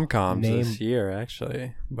some can rom-coms name- this year,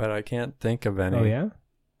 actually, but I can't think of any. Oh yeah.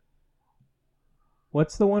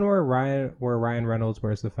 What's the one where Ryan Reynolds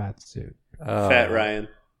wears the fat suit? Fat Ryan.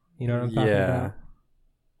 You know what I'm talking Yeah. about?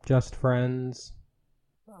 Just Friends.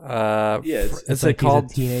 Yeah, it's is like it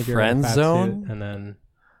called he's a teenager in a Friend fat Zone? suit, and then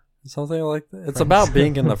Something like that. It's Friend about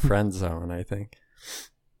being Zone. in the friend zone, I think.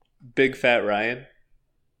 Big Fat Ryan.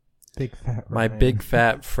 Big Fat My Ryan. big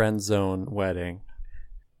fat friend zone wedding.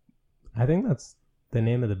 I think that's the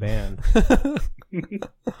name of the band.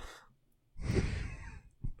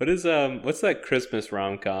 What's that Christmas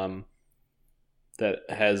rom-com that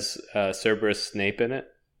has Cerberus Snape in it?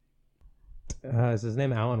 Is his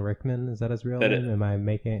name Alan Rickman? Is that his real That name?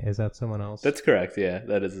 it- Is that someone else? That's correct. Yeah,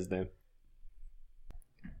 that is his name.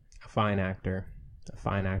 A fine actor.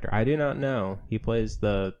 I do not know. He plays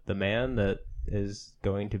the man that is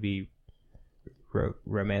going to be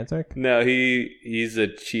romantic. No, he's a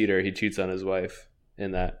cheater. He cheats on his wife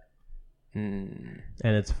in that. And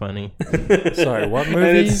it's funny. Sorry, what And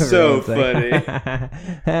movie? it's so funny.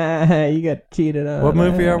 You got cheated on. What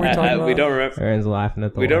movie are we talking about? We don't remember. Aaron's laughing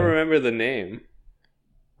at the We don't line. remember the name.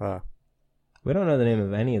 We don't know the name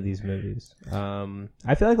of any of these movies.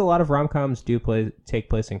 I feel like a lot of rom-coms do take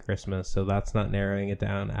place in Christmas, so that's not narrowing it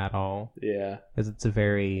down at all. Yeah, Because it's a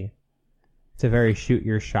very shoot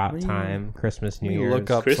your shot We- time. Christmas, New You Year's. look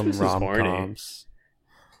up Christmas some is horny. rom-coms.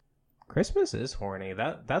 Christmas is horny.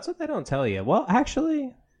 That's what they don't tell you. Well,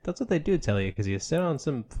 actually, that's what they do tell you, because you sit on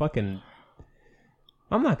some fucking.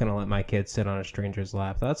 I'm not gonna let my kid sit on a stranger's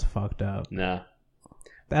lap. That's fucked up. nah.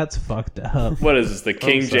 That's fucked up. What is this? The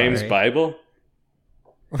King James sorry. Bible?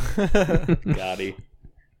 Gotti.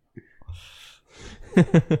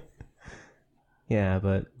 Yeah,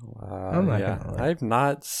 but Wow, I'm not yeah. gonna let I've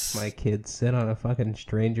not. my kid sit on a fucking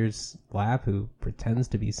stranger's lap who pretends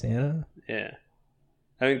to be Santa. Yeah.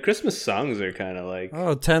 I mean, Christmas songs are kind of like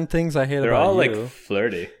Oh, 10 Things I Hate they're About all You. like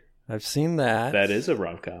flirty. I've seen that. That is a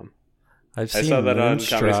rom-com. I've I seen saw that on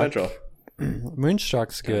Moonstruck. Comedy Central.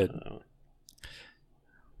 Moonstruck's good.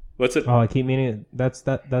 What's it? Oh, I keep meaning that's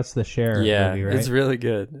the Cher Yeah, movie, right? it's really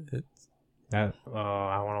good. I want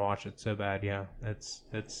to watch it so bad. Yeah, it's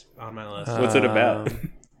on my list. What's it about?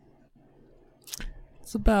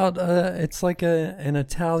 It's about it's like an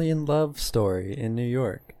Italian love story in New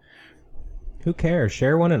York. Who cares?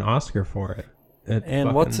 Cher won an Oscar for it.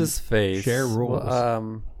 And what's his face? Cher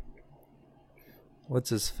rules. What's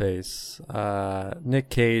his face? Nick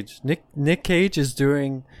Cage. Nick Cage is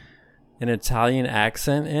doing an Italian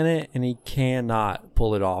accent in it, and he cannot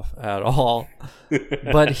pull it off at all.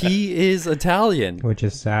 But he is Italian. Which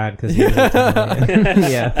is sad because he's Italian.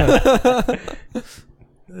 Yeah.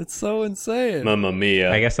 It's so insane. Mamma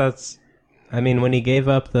Mia. I guess that's. I mean, when he gave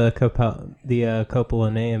up the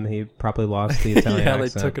Coppola name, he probably lost the Italian yeah, they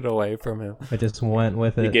accent. took it away from him. I just went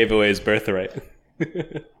with He it. gave away his birthright.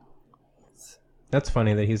 That's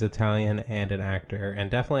funny that he's Italian and an actor,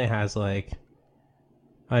 and definitely has like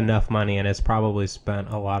enough money, and has probably spent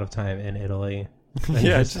a lot of time in Italy. And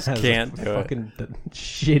Yeah, just has a can't do it. fucking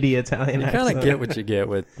shitty Italian You accent. kind of get what you get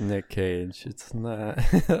with Nick Cage. It's not.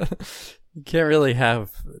 You can't really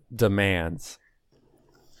have demands.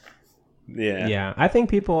 Yeah. Yeah, I think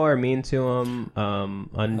people are mean to him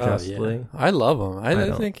unjustly. Oh, yeah. I love him. I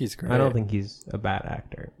don't- think he's great. I don't think he's a bad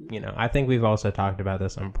actor. You know, I think we've also talked about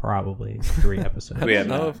this on probably 3 episodes. We have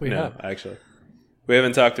know not. if we no, have. actually. We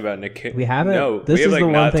haven't talked about Nick Cage. We haven't. No, this we have is the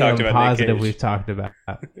one not thing I'm talked about Nick positive Cage. we've talked about.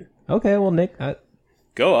 Okay, well,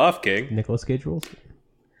 Go off, King. Nicolas Cage rules.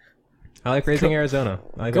 I like Raising Arizona.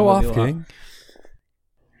 I like Go that off, movie a lot. King.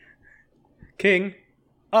 King,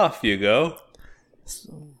 off you go.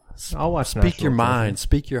 I'll watch. Speak National your Treasure. mind.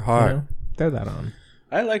 Speak your You heart. know, throw that on.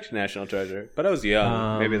 I liked National Treasure, but I was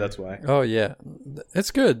young. Maybe that's why. Oh yeah,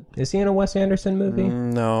 it's good. Is he in a Wes Anderson movie?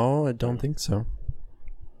 No, I don't think so.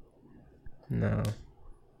 No.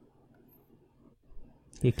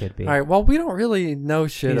 He could be. All right. Well, we don't really know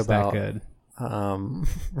shit He's about that good.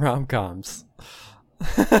 rom-coms.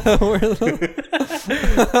 Okay,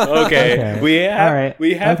 Okay. All right.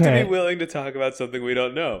 we have to Okay. be willing to talk about something we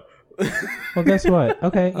don't know. Well, guess what?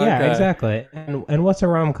 Okay, yeah, Okay. exactly. And what's a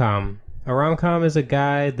rom-com? A rom-com is a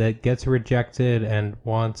guy that gets rejected and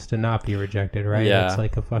wants to not be rejected, right? Yeah, It's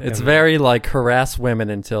like a fucking... It's very like harass women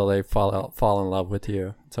until they fall in love with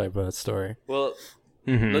you type of story. Well,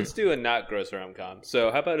 Let's do a not gross rom-com.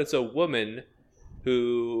 So how about it's a woman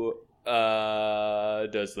who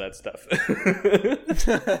does that stuff.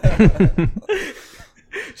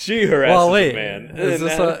 She harasses a man. Is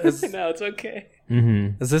this now it's okay.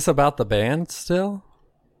 Is this about the band still?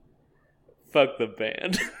 Fuck the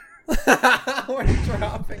band. We're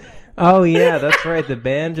dropping. Oh yeah, that's right. The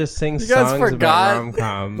band just sings You guys songs forgot, about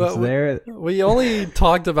rom-coms. but we only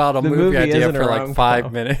talked about a The movie movie idea isn't for a like rom-com.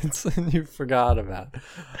 5 minutes, and you forgot about it.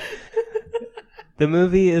 The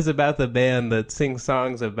movie is about the band that sings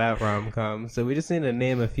songs about rom-coms. So we just need to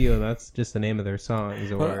name a few, and that's just the name of their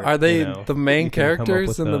songs. Or Are they the main you can come up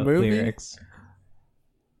characters with in the movie? lyrics.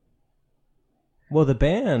 Well, the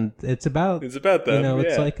band, it's about It's about them.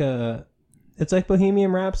 it's like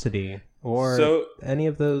Bohemian Rhapsody or So, any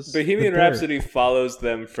of those. Bohemian the Dirt. Rhapsody follows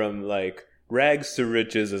them from like rags to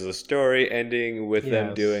riches as a story, ending with them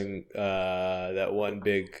Yes. doing that one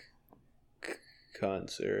big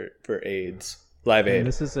concert for AIDS, Live Aid. And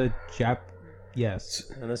this is a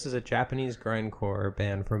this is a Japanese grindcore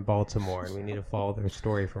band from Baltimore, and we need to follow their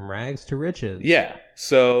story from rags to riches. Yeah.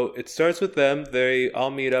 So it starts with them. They all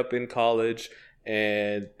meet up in college,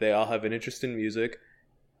 and they all have an interest in music,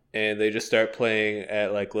 and they just start playing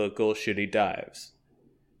at like local shitty dives.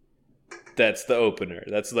 That's the opener.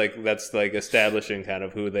 That's like establishing kind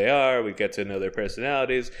of who they are. We get to know their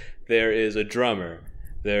personalities. There is a drummer.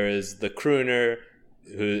 There is the crooner,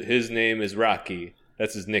 who his name is Rocky.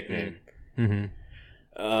 That's his nickname.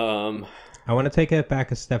 I want to take it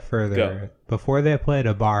back a step further. Go. Before they play at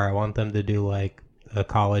a bar, I want them to do like a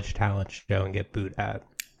college talent show and get booed at.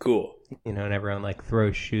 Cool. And everyone like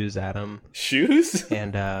throws shoes at them Shoes?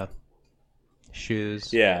 and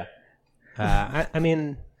shoes. Yeah. I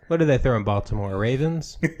mean, what do they throw in Baltimore?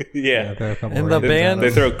 Ravens? Yeah. Throw a couple And the ravens band- at They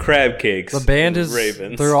 'em. throw crab cakes. The band at is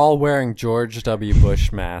Ravens. they're all wearing George W.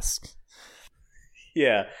 Bush masks.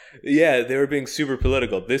 Yeah. They were being super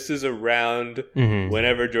political. This is around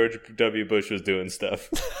whenever George W. Bush was doing stuff.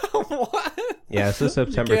 What? Yeah, this is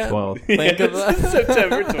September can't- 12th. Think of Yes, that.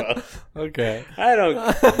 September 12th. Okay. I don't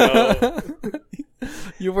know.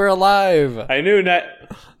 You were alive. I know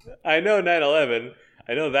 9/11.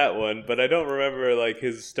 I know that one, but I don't remember like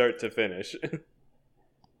his start to finish. It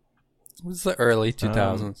was the early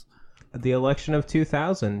 2000s. The election of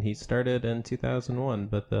 2000. He started in 2001,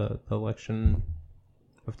 but the election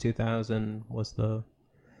of 2000 was the...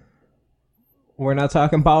 We're not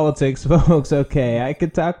talking politics, folks. Okay, I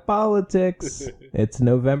could talk politics. It's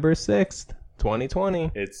November 6th,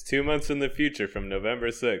 2020. It's 2 months in the future from November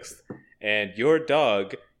 6th, and your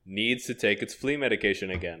dog needs to take its flea medication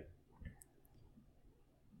again.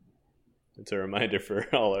 It's a reminder for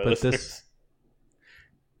all our But listeners.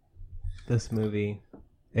 this movie,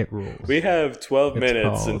 it rules. We have 12 It's minutes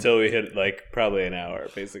called- until we hit like probably an hour,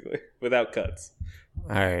 basically, without cuts.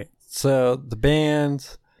 All right. So the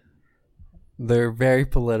band, they're very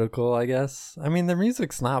political, I guess. I mean, their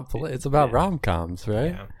music's not it's about rom-coms,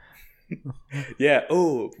 right? Yeah. Yeah.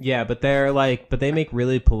 Oh, Yeah, but they make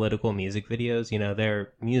really political music videos.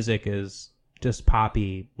 Their music is just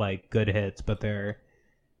poppy, like good hits, but they're,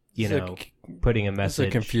 putting a It's message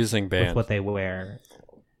a confusing with band. what they wear.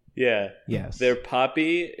 yeah. Yes. They're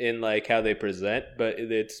poppy in like how they present, but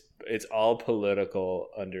it's all political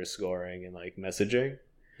underscoring and like messaging.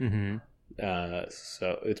 Mm-hmm.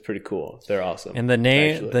 So it's pretty cool. They're awesome. And the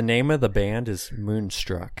actually. name of the band is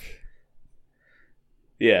Moonstruck.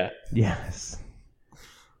 Yeah. Yes.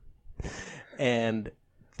 And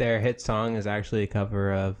their hit song is actually a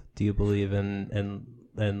cover of "Do You Believe in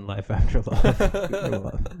Life After Love?"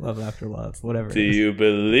 Or love After Love, whatever. Do it is. you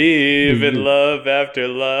believe in love after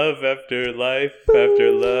life after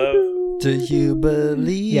love? Do you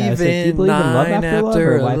believe Yeah, so do you in believe in love 9 after love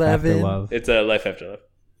after or life after 11? love? It's a life after love.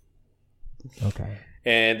 Okay.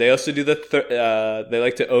 And they also do they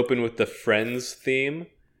like to open with the Friends theme.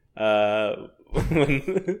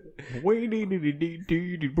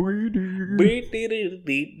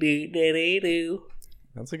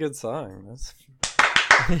 That's a good song.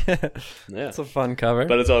 Yeah. Yeah. It's a fun cover.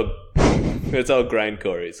 But it's all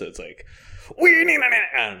grindcore, so it's like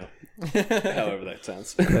I don't know. However that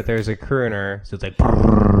sounds. But there's a crooner, so it's like.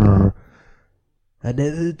 "Brrr, I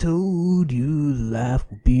never told you life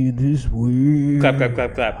would be this way. Clap, clap,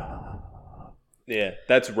 clap, clap. Yeah,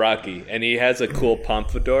 that's Rocky, and he has a cool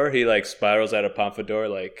pompadour. He like spirals out of pompadour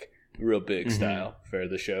like real big style for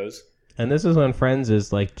the shows. And this is when Friends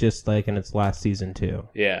is like just like in its last season too.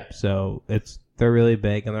 Yeah, So they're really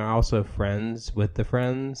big, and they're also friends with the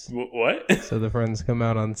friends. What? So the friends come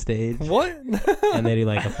out on stage, What? and they do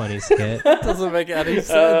like a funny skit. That doesn't make any sense.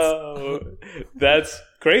 Oh, that's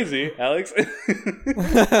crazy, Alex.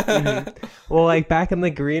 Well, like back in the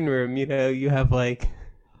green room, you know, you have like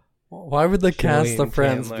Why would the Joey cast of and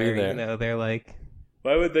Friends be Chandler, there? You know, they're like,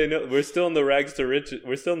 Why would they know? We're still in the rags to riches.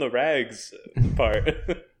 We're still in the rags part.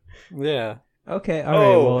 Yeah. okay, all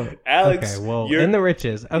right, well, Alex, okay, well, you're in the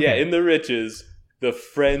riches, okay, Yeah, in the riches, the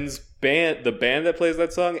Friends band, the band that plays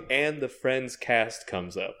that song, and the Friends cast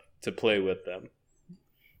comes up to play with them,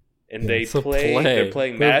 and they To play. play. They're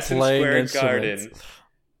playing They're Madison playing Square instruments. Garden.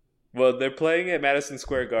 Well, they're playing at Madison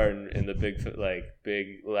Square Garden in the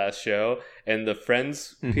big last show, and the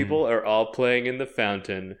Friends people are all playing in the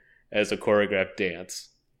fountain as a choreographed dance.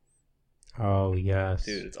 oh yes,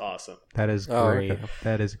 Dude, it's awesome. that is Oh, great. okay.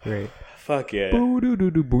 That is great. Fuck yeah. We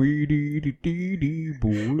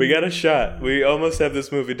We got a shot. We almost have this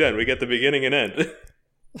movie done. We got the beginning and end.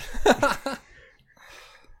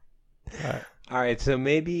 All right, so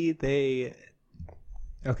maybe they.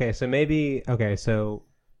 Okay, so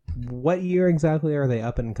what year exactly are they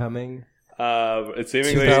up and coming? It's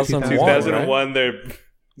seemingly 2001, 2001. They're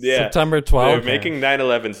September they're 12th. making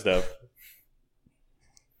 9/11 stuff.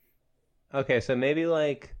 Okay, so maybe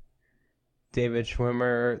like David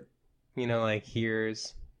Schwimmer, you know, like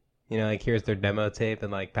hears their demo tape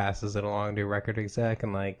and like passes it along to a record exec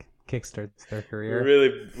and like kickstarts their career.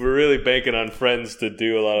 We're really banking on Friends to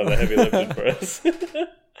do a lot of the heavy lifting for us.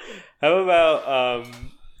 How about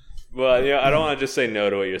well, I don't want to just say no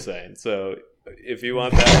to what you're saying. So if you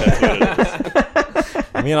want that, that's what it is.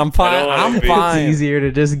 I mean, I'm fine. I don't wanna I'm be- It's fine. easier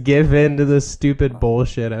to just give in to the stupid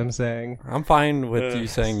bullshit I'm saying. I'm fine with you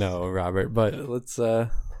saying no, Robert. But let's. Did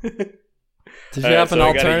you All right, have an so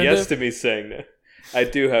I got a alternative? yes to me saying no. I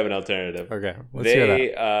do have an alternative. Okay, let's hear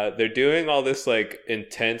that. They're doing all this like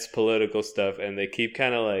intense political stuff, and they keep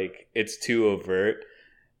kind of like it's too overt,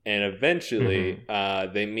 and eventually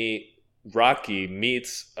they meet. Rocky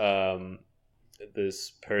meets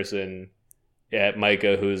this person at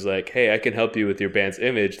Micah who's like, hey, I can help you with your band's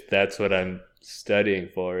image. That's what I'm studying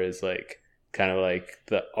for, is like kind of like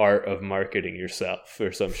the art of marketing yourself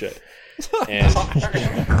or some shit. And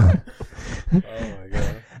Oh my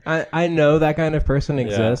god. I know that kind of person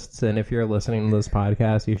exists, and if you're listening to this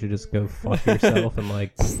podcast, you should just go fuck yourself and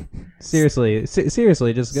like seriously,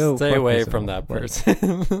 just go Stay fuck away yourself. from that Like,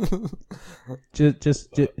 person.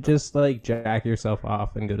 just like jack yourself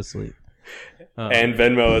off and go to sleep. and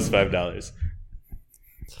Venmo is $5.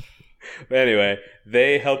 But anyway,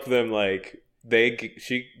 they help them like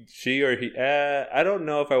she or he. I don't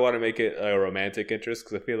know if I want to make it a romantic interest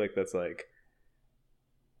because I feel like that's like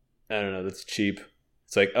I don't know. That's cheap.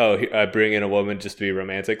 It's like, oh, I bring in a woman just to be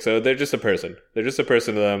romantic. So they're just a person. They're just a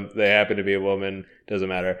person to them. They happen to be a woman. Doesn't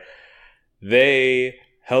matter. They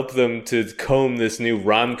help them to comb this new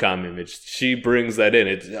rom-com image. She brings that in.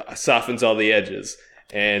 It softens all the edges.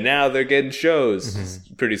 And now they're getting shows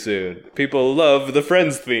pretty soon. People love the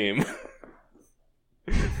Friends theme.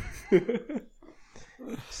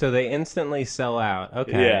 So they instantly sell out.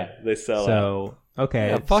 Okay. Yeah, they sell out. So okay,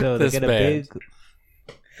 Yeah, fuck so they this get a band.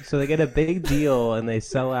 big deal and they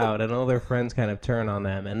sell out, and all their friends kind of turn on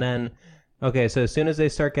them. And then, okay, so as soon as they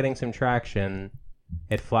start getting some traction,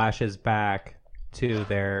 it flashes back to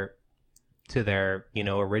their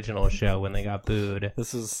original show when they got booed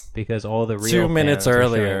This is because all the real 2 minutes fans are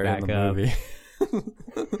earlier showing in back the up. movie.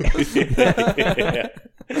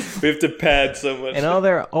 Yeah. We have to pad so much. And all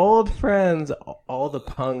their old friends, all the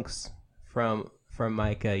punks from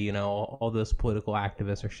Micah, all those political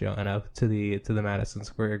activists are showing up to the Madison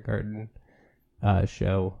Square Garden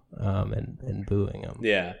show and booing them.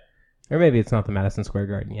 Yeah. Or maybe it's not the Madison Square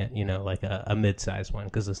Garden yet, like a mid-sized one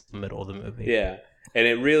because it's the middle of the movie. Yeah. And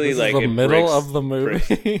it really This like is the it middle breaks- of the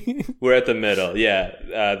movie. We're at the middle, yeah.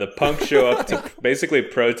 The punks show up to basically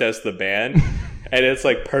protest the ban, and it's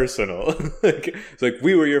like personal. It's like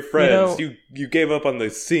we were your friends. You gave up on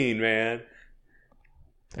the scene, man.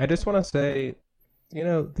 I just want to say,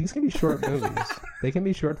 these can be short movies. They can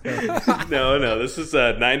be short films. No, this is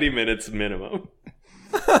 90 minutes minimum.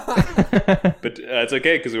 But it's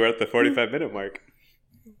okay because we're at the 45-minute mark.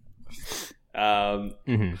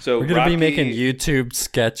 So We're gonna Rocky, be making YouTube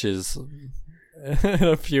sketches in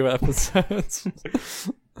a few episodes.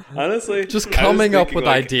 honestly Just I was coming up thinking, with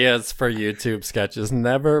like, ideas for YouTube sketches,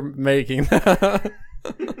 never making them.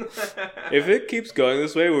 If it keeps going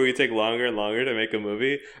this way, where we take longer and longer to make a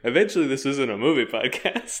movie, eventually this isn't a movie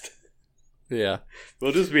podcast. Yeah.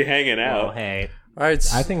 We'll just be hanging out. Well, hey, All right.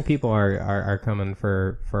 I think people are coming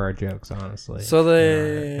for our jokes, honestly. So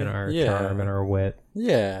they- and our yeah. charm and our wit.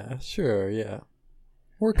 Yeah. Sure. Yeah.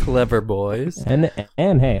 We're clever boys. And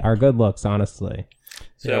hey, our good looks, honestly.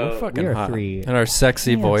 So Yeah, we're fucking We are hot. three And our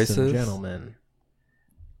sexy handsome voices. gentlemen.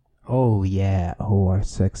 Oh yeah, our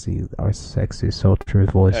sexy sultry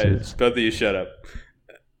voices. both of you shut up.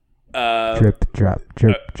 Drip, drop,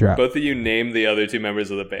 drip, drop. Both of you name the other two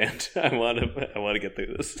members of the band. I want to get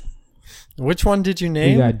through this. Which one did you We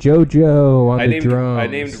name? got JoJo on the drums. I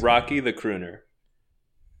named Rocky the crooner.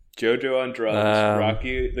 JoJo on drums,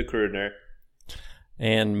 Rocky the crooner.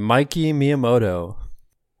 And Mikey Miyamoto.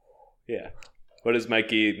 Yeah. What does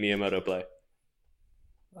Mikey Miyamoto play?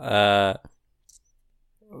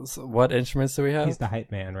 So what instruments do we have? He's the hype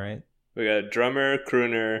man, right? We got drummer,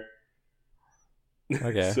 crooner.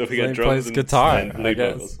 Okay. So we So got he drums plays and guitar, and I lead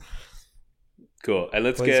guess. vocals. Cool. And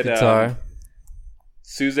let's Plays get guitar.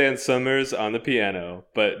 Suzanne Summers on the piano,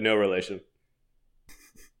 but no relation.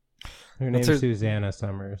 Her What's name's her- Susanna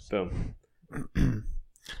Summers. Boom.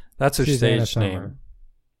 That's her Susanna stage Summer. name.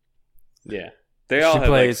 Yeah. They all She have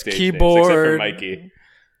plays like stage keyboard. names, except for Mikey.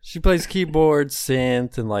 She plays keyboard,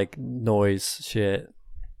 synth, and like noise shit.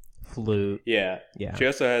 Flute. Yeah. Yeah. She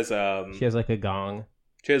also has She has like a gong.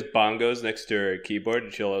 she has bongos next to her keyboard,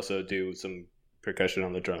 and she'll also do some percussion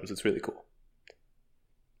on the drums. It's really cool.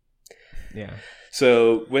 Yeah.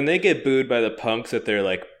 So when they get booed by the Punks at their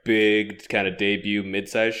like big kind of debut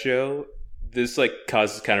mid-sized show, this like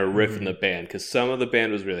causes kind of a rift in the band because some of the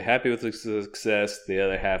band was really happy with the success, the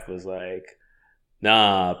other half was like,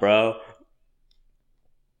 "Nah, bro."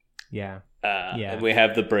 Yeah. And we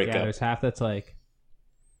have the Yeah, breakup. there's half that's like,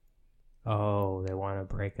 oh, they want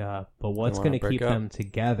to break up. But what's wanna going to break keep up? them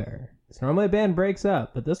together? It's normally a band breaks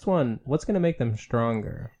up, but this one, what's going to make them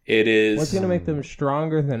stronger? It is. What's going to make them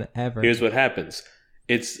stronger than ever? Here's what happens.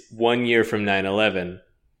 It's 1 year from 9/11,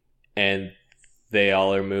 and they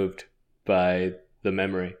all are moved by the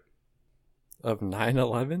memory. Of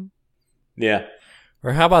 9/11? Yeah.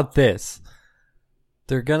 Or how about this?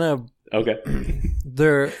 They're gonna Okay.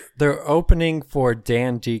 they're opening for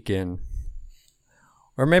Dan Deacon.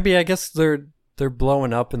 Or maybe I guess they're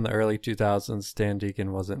blowing up in the early 2000s. Dan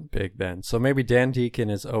Deacon wasn't big then. So maybe Dan Deacon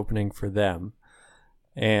is opening for them.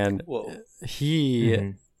 And Whoa. he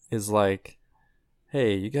Mhm. is like,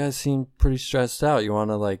 "Hey, you guys seem pretty stressed out. You want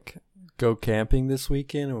to like go camping this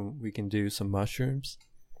weekend and we can do some mushrooms?"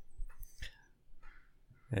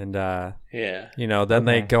 And Yeah. you know, then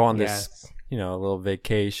they Okay. go on this, Yes. you know, a little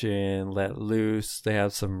vacation, let loose. They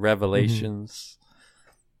have some revelations.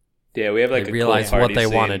 Yeah, we have like They a realize cool what party they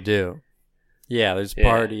scene. want to do. Yeah, there's Yeah.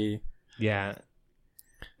 party. Yeah.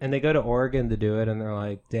 And they go to Oregon to do it, and they're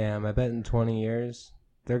like, damn, I bet in 20 years,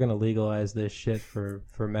 they're going to legalize this shit for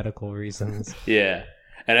medical reasons. Yeah.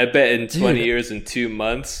 And I bet in 20 Dude. years and 2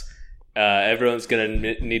 months, everyone's going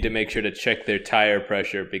to need to make sure to check their tire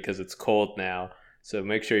pressure because it's cold now. So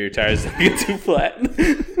make sure your tires don't get too flat.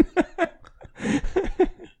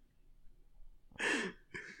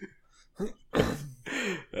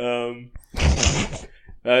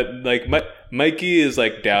 Like Mikey is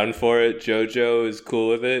like down for it. JoJo is cool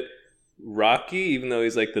with it. Rocky, even though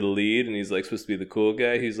he's like the lead and he's like supposed to be the cool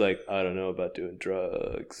guy, he's like, I don't know about doing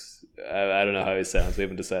drugs. I don't know how he sounds. We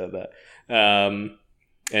haven't decided that.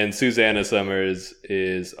 And Susanna Summers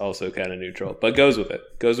is also kind of neutral, but goes with it.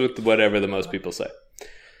 Goes with whatever the most people say.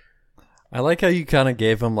 I like how you kind of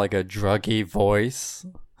gave him like a druggy voice.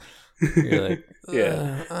 You're like,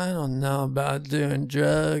 Yeah. I don't know about doing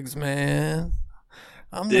drugs, man.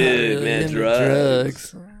 I'm Dude, not really man, into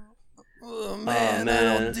drugs. Oh, man, I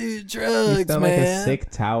man. don't do You drugs, sound like a man. sick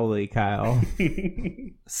towel, Kyle.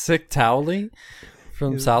 Sick Towley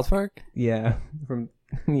from South Park? Yeah.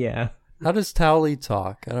 Yeah. How does Towley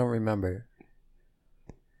talk? I don't remember.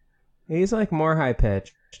 He's like more high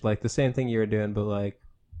pitched, like the same thing you were doing, but like,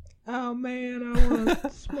 oh man, I want to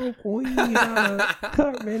smoke weed.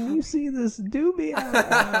 Cartman, you see this doobie?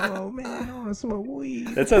 Oh man, I want to smoke weed.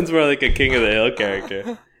 That sounds more like a King of the Hill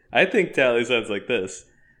character. I think Tally sounds like this.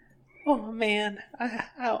 Oh man,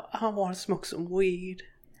 I want to smoke some weed.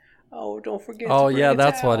 Oh, don't forget. Oh, yeah,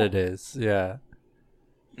 that's what it is. Yeah.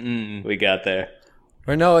 We got there.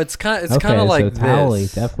 Or no, it's kind of Okay, like so Towley,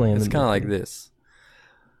 this. definitely in It's the kind of like movie. this.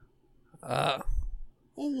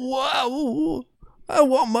 Wow, I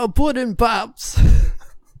want my pudding pops.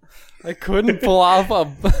 I couldn't pull off a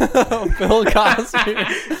Bill Cosby.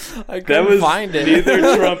 I That couldn't was find it. neither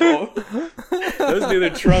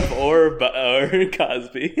Trump or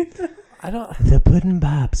Cosby. I don't. The Puddin'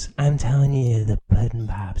 Pops. I'm telling you, the Puddin'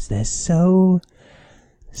 Pops. They're so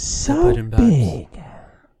Puddin' Pops. big.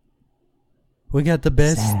 We got the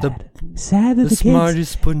best, Sad that the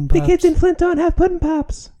smartest pudding pops. the kids in Flint don't have Puddin'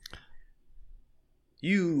 Pops.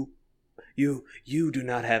 You do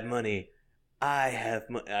not have money.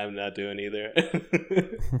 I'm not doing either.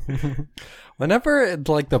 Whenever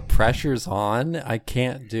like the pressure's on, I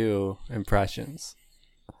can't do impressions.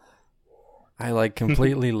 I like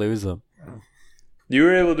completely lose them. You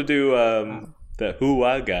were able to do the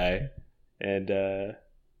hoo-wah guy and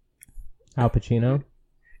Al Pacino.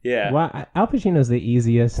 yeah. Well, Al Pacino's the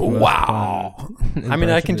easiest. most Wow. fun I mean,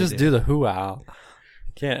 I can impression to just do the hoo-ah.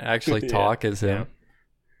 Can't actually talk as him.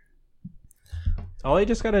 All you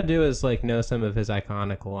just gotta do is like know some of his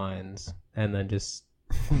iconic lines, and then just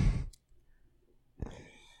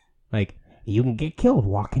like, "You can get killed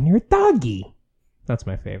walking your doggy." That's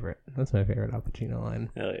my favorite. That's my favorite Al Pacino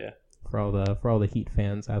line Hell yeah. for all the Heat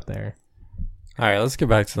fans out there. All right, let's get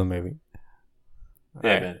back to the movie. Yeah, All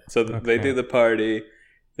right. man. So they do the party.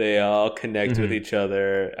 They all connect with each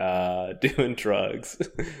other, doing drugs.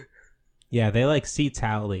 Yeah, they like see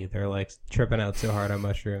Tally. They're like tripping out so hard on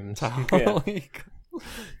mushrooms. Yeah.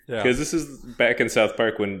 Because this is back in South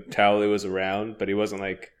Park when Towley was around, but he wasn't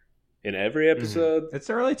like in every episode. It's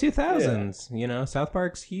the early 2000s. You know, South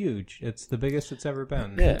Park's huge. It's the biggest it's ever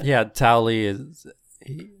been. Yeah, Towley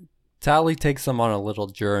takes them on a little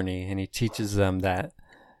journey, and he teaches them that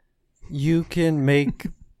you can make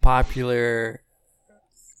popular,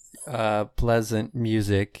 pleasant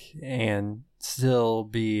music and still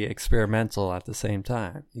be experimental at the same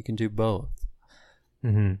time. You can do both.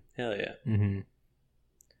 Mm-hmm. Hell yeah. Mm-hmm.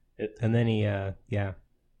 And then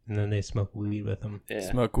and then they smoke weed with him. Yeah.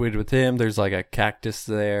 Smoke weed with him. There's like a cactus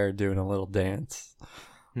there doing a little dance.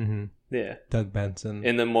 Mm-hmm. Yeah. Doug Benson.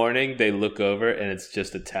 In the morning, they look over and it's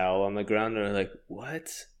just a towel on the ground, and they're like,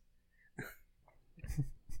 "What?"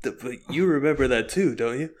 But you remember that too,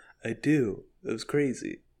 don't you? I do. It was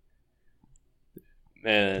crazy.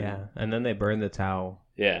 Man. Yeah, and then they burn the towel.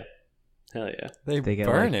 Yeah. Hell yeah. They They get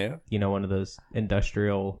burn like, it. You know, one of those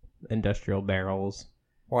industrial barrels.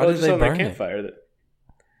 Why did just they on their burn it? campfire.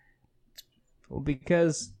 Well,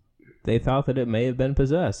 because they thought that it may have been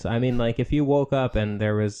possessed. I mean, like, if you woke up and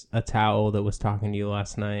there was a towel that was talking to you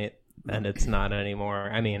last night and it's not anymore,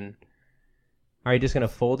 I mean, are you just going to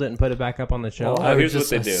fold it and put it back up on the shelf? Well, I would here's what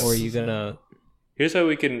just they do. Or are you going to Here's how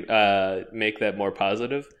we can make that more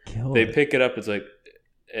positive. kill They it? pick it up. It's like,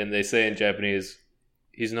 and they say in Japanese,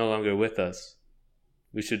 "He's no longer with us.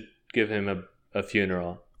 We should give him a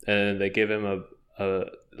funeral." And they give him a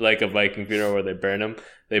like a Viking funeral where they burn him.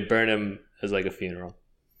 They burn him as like a funeral.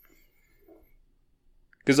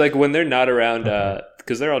 Because like when they're not around,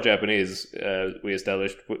 because they're all Japanese, we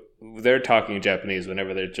established they're talking Japanese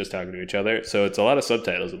whenever they're just talking to each other. So it's a lot of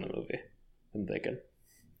subtitles in the movie. I'm thinking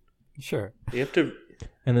Sure. you have to.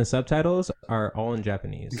 And the subtitles are all in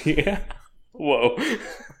Japanese. Yeah. Whoa.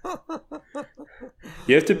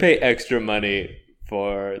 You have to pay extra money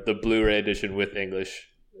for the Blu-ray edition with English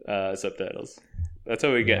subtitles. That's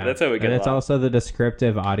how we get. Yeah. That's how we get. And it's along. also the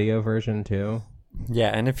descriptive audio version, too. Yeah,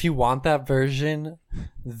 and if you want that version,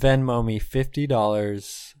 Venmo me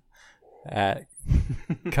 $50 at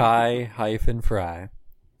Kai-Fry.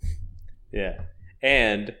 Yeah,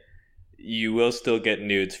 and you will still get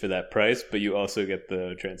nudes for that price, but you also get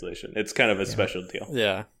the translation. It's kind of a special deal.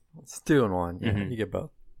 Yeah, it's 2 in 1. Yeah, Mhm. you get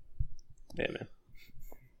both. Yeah, man.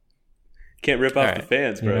 Can't rip off All the right.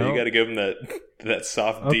 fans, bro. You know? You got to give them that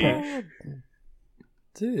soft D. Okay.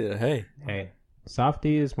 Dude, hey. Hey,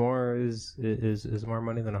 softy is more more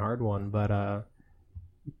money than a hard one, but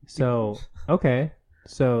so okay,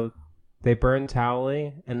 so they burn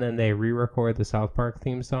Towley and then they re-record the South Park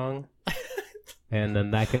theme song, and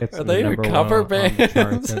then that gets Are them they a number cover one on the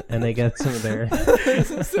charts, band? and they get some of their.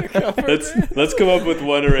 Let's come up with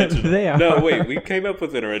one original. They are. No, wait, we came up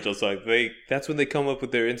with an original song. That's when they come up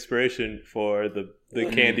with their inspiration for the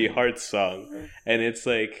Candy Hearts song, and it's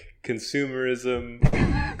like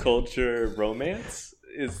consumerism, culture, romance.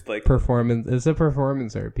 Is like Performance. It's a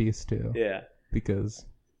performance art piece too, yeah, because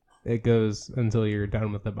it goes until you're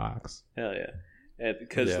done with the box. hell yeah, and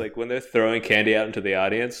because Yeah. like when they're throwing candy out into the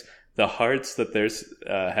audience, the hearts that there's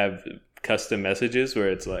have custom messages where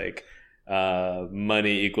it's like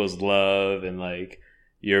money equals love and like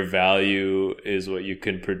your value is what you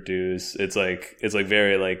can produce. It's like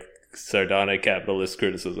very like sardonic capitalist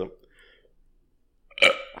criticism.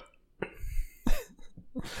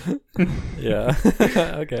 Yeah.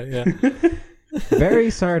 Okay, yeah. Very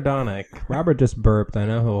sardonic. Robert just burped. I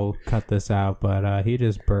know he'll cut this out, but he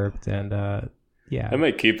just burped, and yeah. I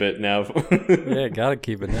might keep it now. Yeah, gotta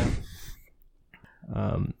keep it now.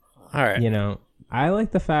 All right. You know, I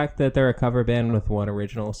like the fact that they're a cover band with one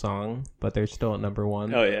original song, but they're still at number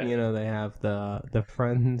one. Oh, yeah. You know, they have the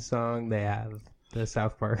Friends song, they have the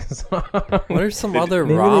South Park song. What are some other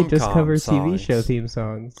Maybe rom-com they just cover songs? TV show theme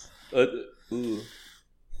songs. Ooh.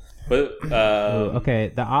 But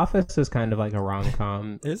okay, The Office is kind of like a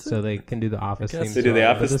rom-com, Is it? so they can do The Office theme. They do The song,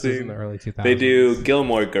 but Office this is theme. in the early 2000s. they do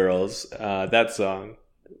Gilmore Girls, that song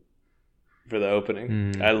for the opening.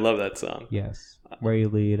 Mm. I love that song. Yes. Where You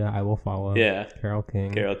Lead, I Will Follow. Yeah. Carole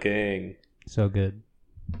King. Carole King. So good.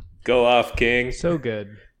 Go off, King. So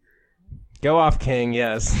good. Go off, King,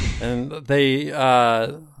 yes. And they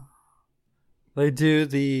do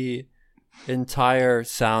the entire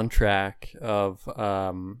soundtrack of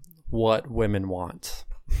What Women Want.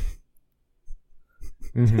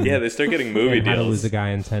 Mhm. Yeah, they start getting movie And How to deals. Lose a Guy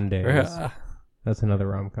in 10 Days. That's another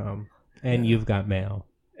rom-com. And You've Got Mail.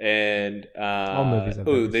 And All movies I've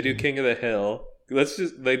oh, ever they do seen. King of the Hill.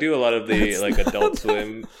 They do a lot of the like Adult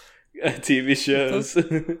Swim TV shows.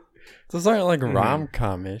 Those aren't like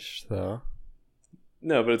rom-com-ish, though.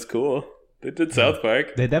 No, but it's cool. They did South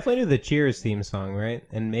Park. They definitely do the Cheers theme song, right?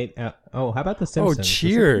 And maybe how about the Simpsons? The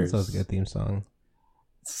Cheers. Simpsons was a good theme song.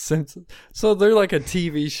 So they're like a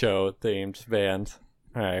TV show themed band.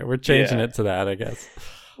 All right, we're changing it to that, I guess.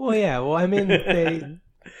 Well, yeah. Well, I mean,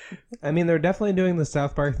 they're definitely doing the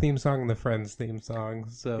South Park theme song and the Friends theme song.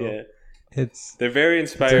 So Yeah, it's they're very kind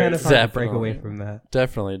inspired. of hard to break Definitely. away from that.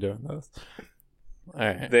 Definitely doing those. All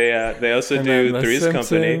right. They also And do then The Three's Company.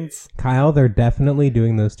 Simpsons, Kyle, they're definitely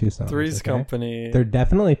doing those two songs. Three's okay? Company. They're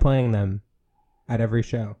definitely playing them at every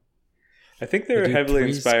show. I think They they're do heavily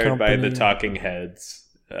Three's inspired by the Company. Talking Heads.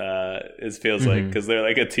 It feels like because they're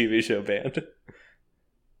like a TV show band.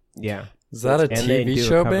 Yeah. Is that a And they TV do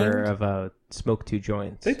show a cover band? of Smoke Two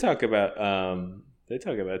Joints. They talk about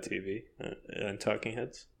TV on Talking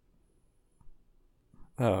Heads.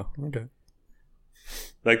 Oh, okay.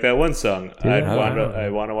 Like that one song, Dude, I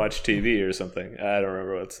want to watch TV or something. I don't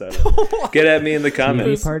remember what's that. Get at me in the TV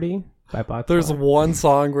comments. Party by Bot There's Squad. one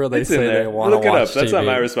song where they It's in say there. they want to Look it watch up. That's not TV.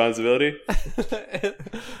 my responsibility.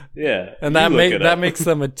 Yeah, And you look it that up. makes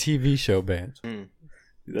them a TV show band.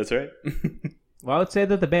 That's right. Well, I would say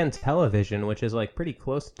that the band Television, which is like pretty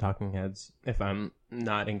close to Talking Heads, if I'm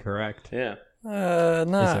not incorrect, Yeah.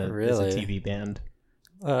 Not is really. a TV band.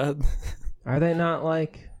 Uh, Are they not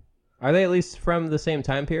like? Are they at least from the same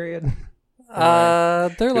time period?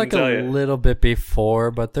 they're like tell a ya. little bit before,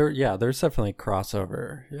 but there's definitely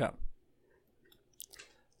crossover. Yeah.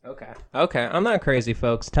 Okay. I'm not crazy,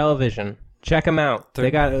 folks. Television. Check them out. They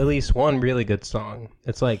got at least one really good song.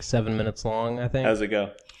 It's like 7 minutes long, I think. How's it go?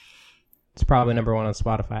 It's probably number one on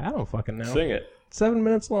Spotify. I don't fucking know. Sing it. 7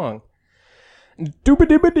 minutes long. Oh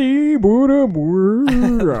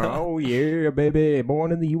yeah, baby,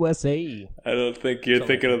 born in the USA. I don't think you're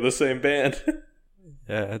thinking of the same band.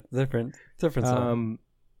 Yeah, different song.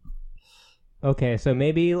 Okay, so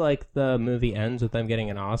maybe like the movie ends with them getting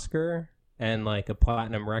an Oscar and like a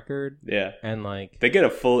platinum record Yeah. and like They get a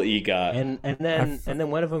full EGOT. and then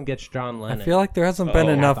one of them gets John I Lennon. feel like there hasn't been Oh.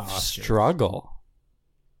 At the enough Oscars. struggle.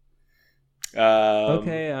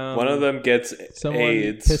 Okay, one of them gets someone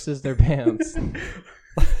AIDS. pisses their pants.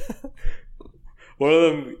 One of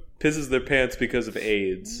them pisses their pants because of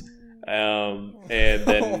AIDS, and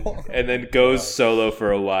then goes solo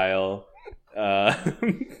for a while,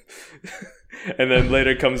 and then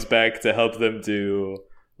later comes back to help them do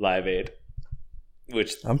Live Aid.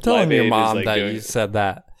 Which I'm telling Live your Aid is mom like that doing- you said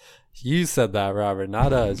that. You said that, Robert,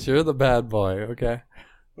 not us. You're the bad boy, okay?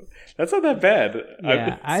 That's not that bad.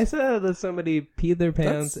 Yeah, I said that somebody peed their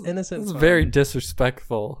pants. Innocent. That's fun. very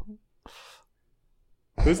disrespectful.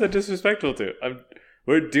 Who's that disrespectful to?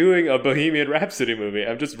 We're doing a Bohemian Rhapsody movie.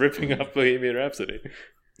 I'm just ripping off Bohemian Rhapsody.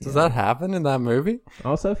 Does that happen in that movie?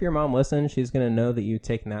 Also, if your mom listens, she's gonna know that you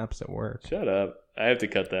take naps at work. Shut up. I have to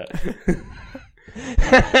cut that.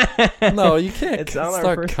 No, you can't It's on our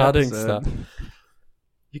start first cutting episode. stuff.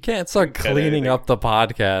 You can't start Cut cleaning anything. up the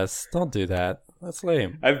podcast. Don't do that. That's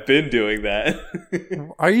lame. I've been doing that.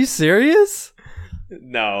 Are you serious?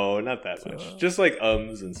 No, not that much. Just like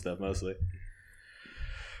ums and stuff mostly.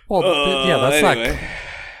 Well, yeah, that's anyway. not.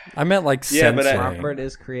 I meant like Yeah, but censoring. Robert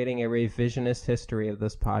is creating a revisionist history of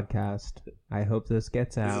this podcast. I hope this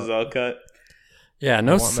gets This out. is all cut. Yeah, I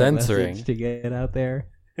no want my censoring. message to get out there.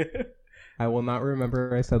 I will not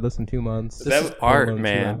remember I said this in 2 months. This That is was art, only 2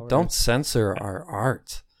 man. hours. Don't censor our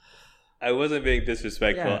art. I wasn't being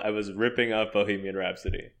disrespectful. Yeah. I was ripping off Bohemian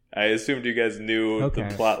Rhapsody. I assumed you guys knew Okay.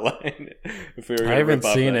 the plot line. If we were I going to haven't rip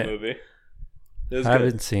off seen that it. movie. It was I good.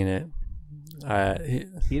 haven't seen it.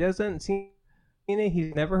 He doesn't see it.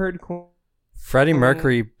 He's never heard Freddie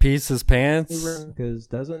Mercury pees his pants. because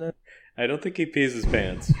doesn't it? I don't think he pees his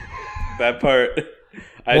pants. That part.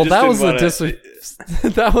 Well, that was didn't the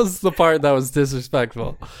that was the part that was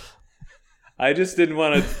disrespectful. I just didn't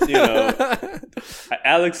want to,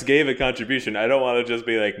 Alex gave a contribution. I don't want to just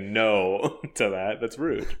be like, no to that. That's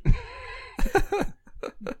rude.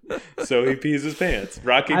 So he pees his pants.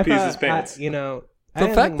 Rocky pees his pants. The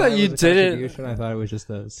fact that you didn't, I thought it was just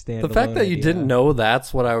a standalone. the fact that you idea. didn't know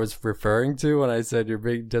that's what I was referring to when I said you're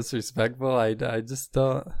being disrespectful, I just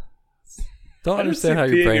don't understand how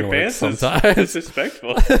your brain works sometimes.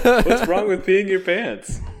 Disrespectful. What's wrong with peeing your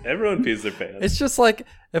pants? Everyone pees their pants. It's just like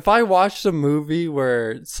if I watched a movie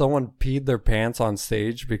where someone peed their pants on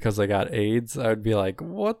stage because they got AIDS, I would be like,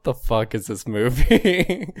 what the fuck is this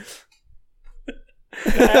movie?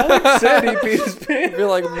 Alex said he peed his pants. I'd be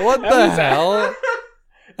like, what the hell?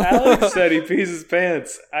 Alex said he pees his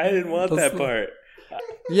pants. I didn't want that part.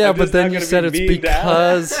 Yeah, I'm but just then not you gonna said be it's mean to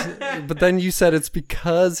Alex. because. But then you said it's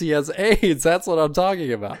because he has AIDS. That's what I'm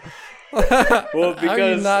talking about. Well, How are you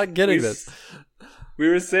because not getting this? We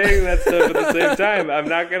were saying that stuff at the same time. I'm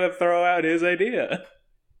not going to throw out his idea.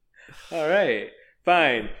 All right.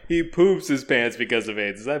 Fine. He poops his pants because of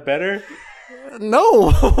AIDS. Is that better?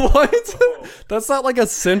 No, what? That's not like a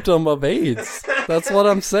symptom of AIDS. That's what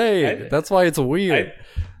I'm saying. That's why it's weird.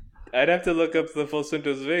 I'd have to look up the full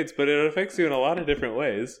symptoms of AIDS, but it affects you in a lot of different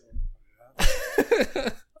ways.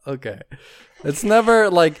 Okay. It's never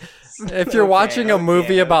like if you're watching a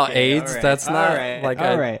movie about AIDS, that's not like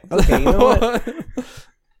all right. Okay, you know what?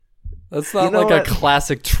 That's not like a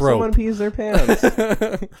classic trope. Someone pees their pants.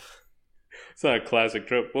 It's not a classic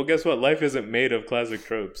trope. Well, guess what? Life isn't made of classic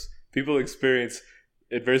tropes. People experience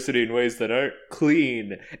adversity in ways that aren't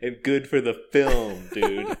clean and good for the film,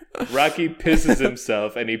 dude. Rocky pisses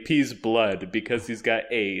himself and he pees blood because he's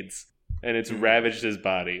got AIDS and it's ravaged his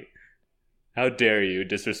body. How dare you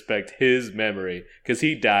disrespect his memory because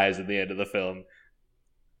he dies at the end of the film.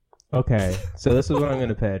 Okay, so this is what I'm going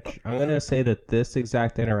to pitch. I'm going to say that this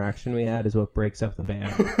exact interaction we had is what breaks up the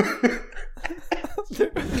band.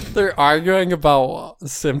 They're arguing about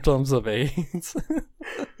symptoms of AIDS.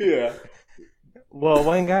 Yeah. Well,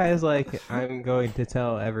 one guy is like, I'm going to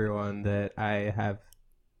tell everyone that I have...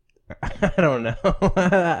 I don't know.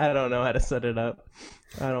 I don't know how to set it up.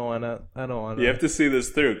 I don't want to. You have to see this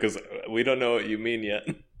through because we don't know what you mean yet.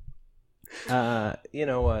 You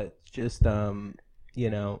know what? Just, the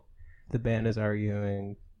band is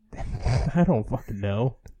arguing. I don't fucking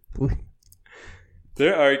know.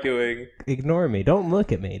 They're arguing. Ignore me. Don't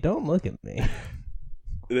look at me. Don't look at me.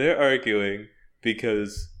 They're arguing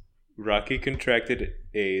because Rocky contracted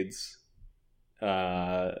AIDS.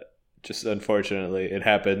 Just unfortunately, it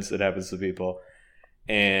happens. It happens to people.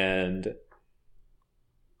 And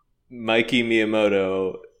Mikey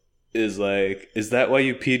Miyamoto is like, "Is that why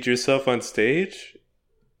you peed yourself on stage?"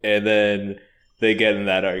 And then they get in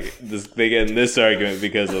that argument. They get in this argument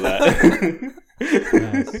because of that.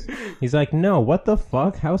 Yes. He's like, no, what the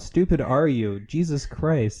fuck? How stupid are you? Jesus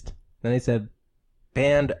Christ. Then he said,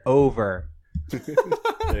 band over. There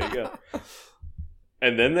you go.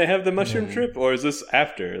 And then they have the mushroom trip, or is this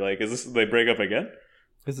after? Like, is this they break up again?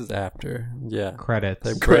 This is after. Yeah. Credits.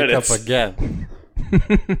 They break Credits. up again.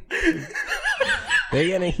 They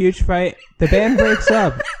get in a huge fight. The band breaks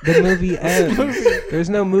up. The movie ends. There's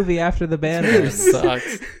no movie after the band It ends.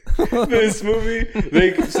 sucks. This movie,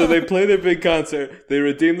 they play their big concert. They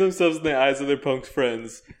redeem themselves in the eyes of their punk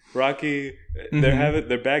friends. Rocky,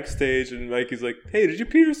 they're backstage, and Mikey's like, "Hey, did you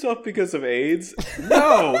pee yourself because of AIDS?"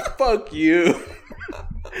 No, fuck you.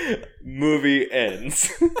 Movie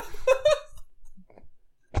ends.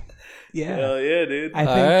 Yeah. Hell yeah, dude. I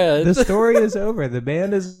think Alright. the story is over. The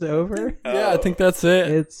band is over. Yeah, I think that's it.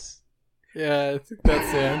 It's Yeah, I think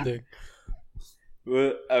that's the ending.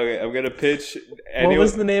 Well, okay, I'm gonna pitch. what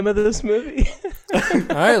was the name of this movie? All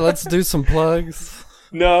right, let's do some plugs.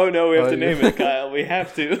 No, we have Oh, to name it, Kyle. We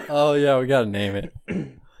have to. Oh yeah, we gotta name it.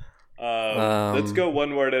 Let's go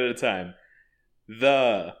one word at a time.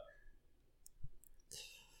 The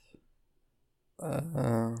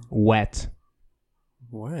Wet.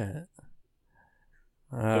 Wet.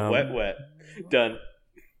 wet. Done.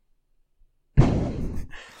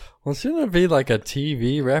 Well, shouldn't it be like a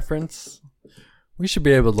TV reference? We should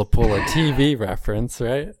be able to pull a TV reference,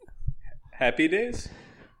 right? Happy Days?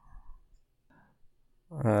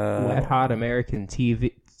 Wet Hot American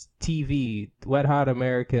TV. Wet Hot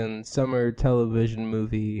American summer television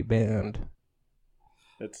movie band.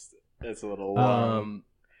 That's a little long.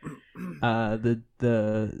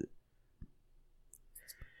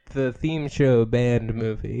 The theme show band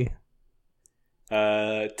movie.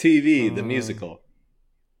 TV, the musical.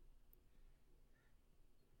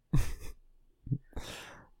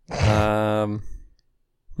 I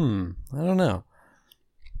don't know.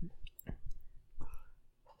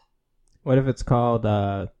 What if it's called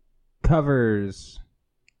Covers.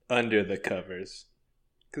 Under the Covers.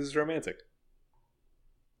 Because it's romantic.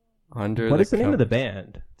 Under What the is the name of the covers.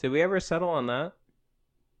 band? Did we ever settle on that?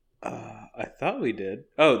 I thought we did.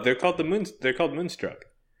 Oh, they're called They're called Moonstruck.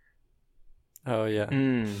 Oh yeah.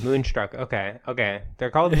 Moonstruck. Okay.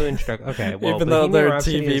 They're called Moonstruck. Okay. Well, Even though Bohemian they're a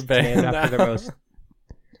Rhapsody TV is band named after now. their most.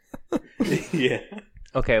 Yeah.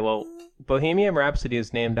 Okay. Well, Bohemian Rhapsody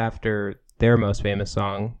is named after their most famous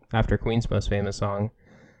song, after Queen's most famous song.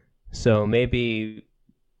 So maybe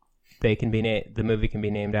they can be the movie can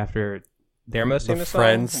be named after their most The famous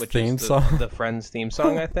Friends song, which theme is song? the Friends theme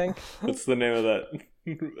song. I think. What's the name of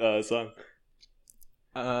that song?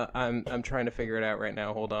 I'm trying to figure it out right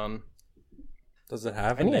now. Hold on. Does it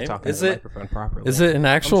have I a need to name? talk into Is the it microphone properly. is it an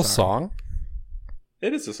actual I'm sorry. song?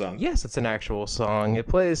 It is a song. Yes, it's an actual song. It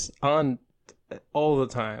plays on all the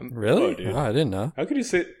time. Really? Oh, dude. I didn't know. How could you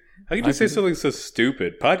say something so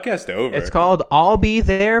stupid? Podcast over. It's called "I'll Be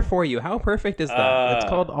There for You." How perfect is that? It's Ah.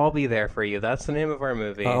 called "I'll Be There for You." That's the name of our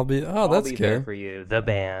movie. I'll be. Oh, I'll that's Be There good. for You, the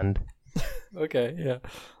band. Okay, yeah.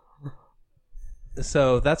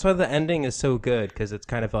 So that's why the ending is so good, because it's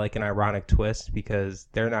kind of like an ironic twist, because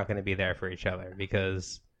they're not going to be there for each other,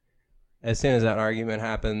 because as soon as that argument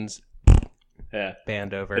happens, Yeah.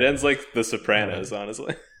 band over. It ends like The Sopranos,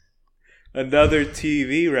 honestly. Another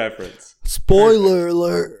TV reference. Spoiler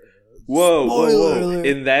alert. Whoa, Spoiler whoa, whoa. alert.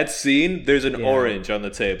 In that scene, there's an Yeah. orange on the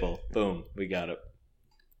table. Boom. We got it.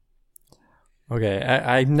 Okay,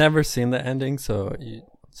 I've never seen the ending, so you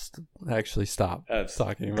actually stop That's-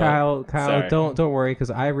 talking about. Kyle, Sorry. don't worry, because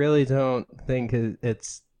I really don't think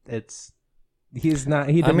it's he's not.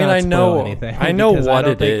 He did I mean, not I spoil know- anything. I know because what I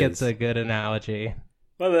don't it think is. it's a good analogy.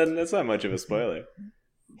 Well, then, that's not much of a spoiler.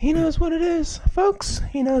 He knows what it is, folks.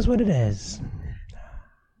 He knows what it is,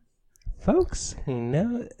 folks. He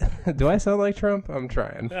knows. Do I sound like Trump? I'm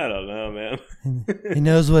trying, I don't know, man. He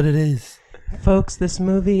knows what it is. folks. This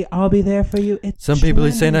movie, I'll be there for you. It's Some people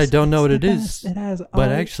are saying I tremendous. don't know It's what the it best. is, It has, but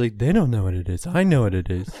all- actually, they don't know what it is. I know what it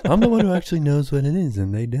is. I'm the one who actually knows what it is,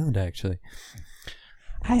 and they don't actually.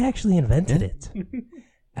 I actually invented it.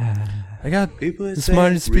 I got People are the saying,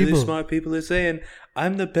 smartest really people. smart people are saying,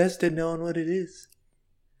 I'm the best at knowing what it is.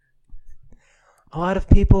 A lot of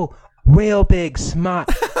people, real big, smart,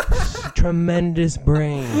 tremendous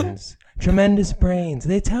brains. Tremendous brains.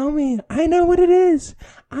 They tell me, I know what it is.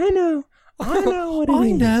 I know what it is.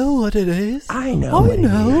 I know what it is. I know I what it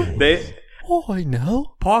know. is. They Oh, I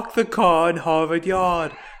know. park the car in Harvard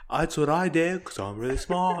Yard. That's what I did, because I'm really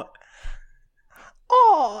smart.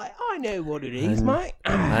 Oh, I know what it is, mate.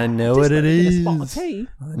 I know Just what it let me get a spot of is. tea.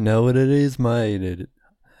 I know what it is, mate.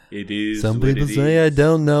 It is. Some what people it say I is.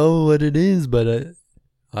 don't know what it is, but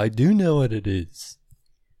I do know what it is.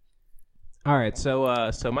 All right, so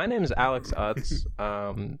my name is Alex Utz.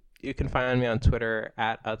 You can find me on Twitter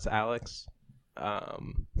at UtzAlex.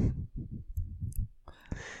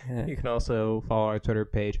 Yeah. You can also follow our Twitter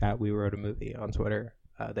page at We Wrote a Movie on Twitter.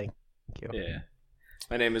 Thank you. Yeah.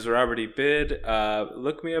 My name is Robert E. Bid.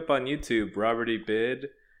 Look me up on YouTube, Robert E. Bid.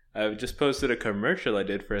 I just posted a commercial I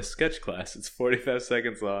did for a sketch class. It's 45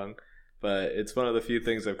 seconds long, but it's one of the few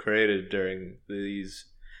things I've created during these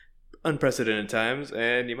unprecedented times,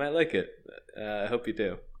 and you might like it. I hope you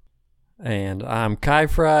do. And I'm Kai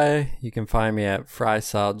Fry. You can find me at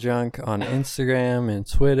FrySaltJunk on Instagram and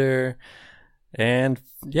Twitter. And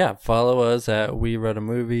yeah, follow us at We Wrote a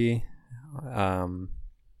Movie on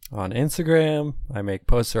Instagram. I make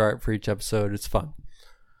poster art for each episode. It's fun.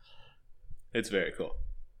 It's very cool.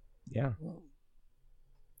 Yeah.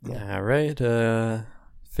 All right,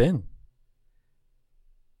 Finn.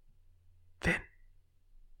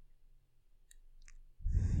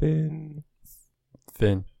 Finn.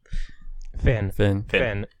 Finn. Finn. Finn. Finn.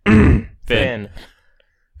 Finn. Finn.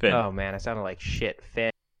 Finn. Oh man, I sounded like shit.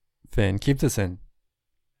 Finn. Finn. Keep this in.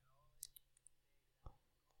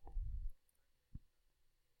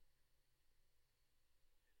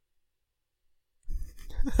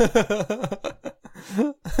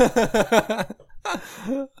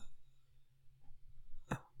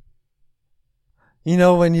 You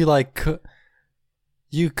know when you like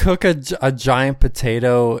you cook a giant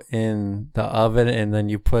potato in the oven and then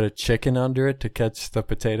you put a chicken under it to catch the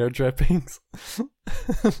potato drippings?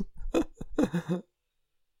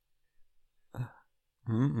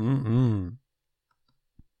 Mm-mm-mm.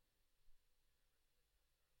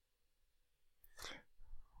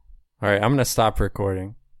 All right, I'm going to stop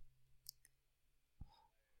recording.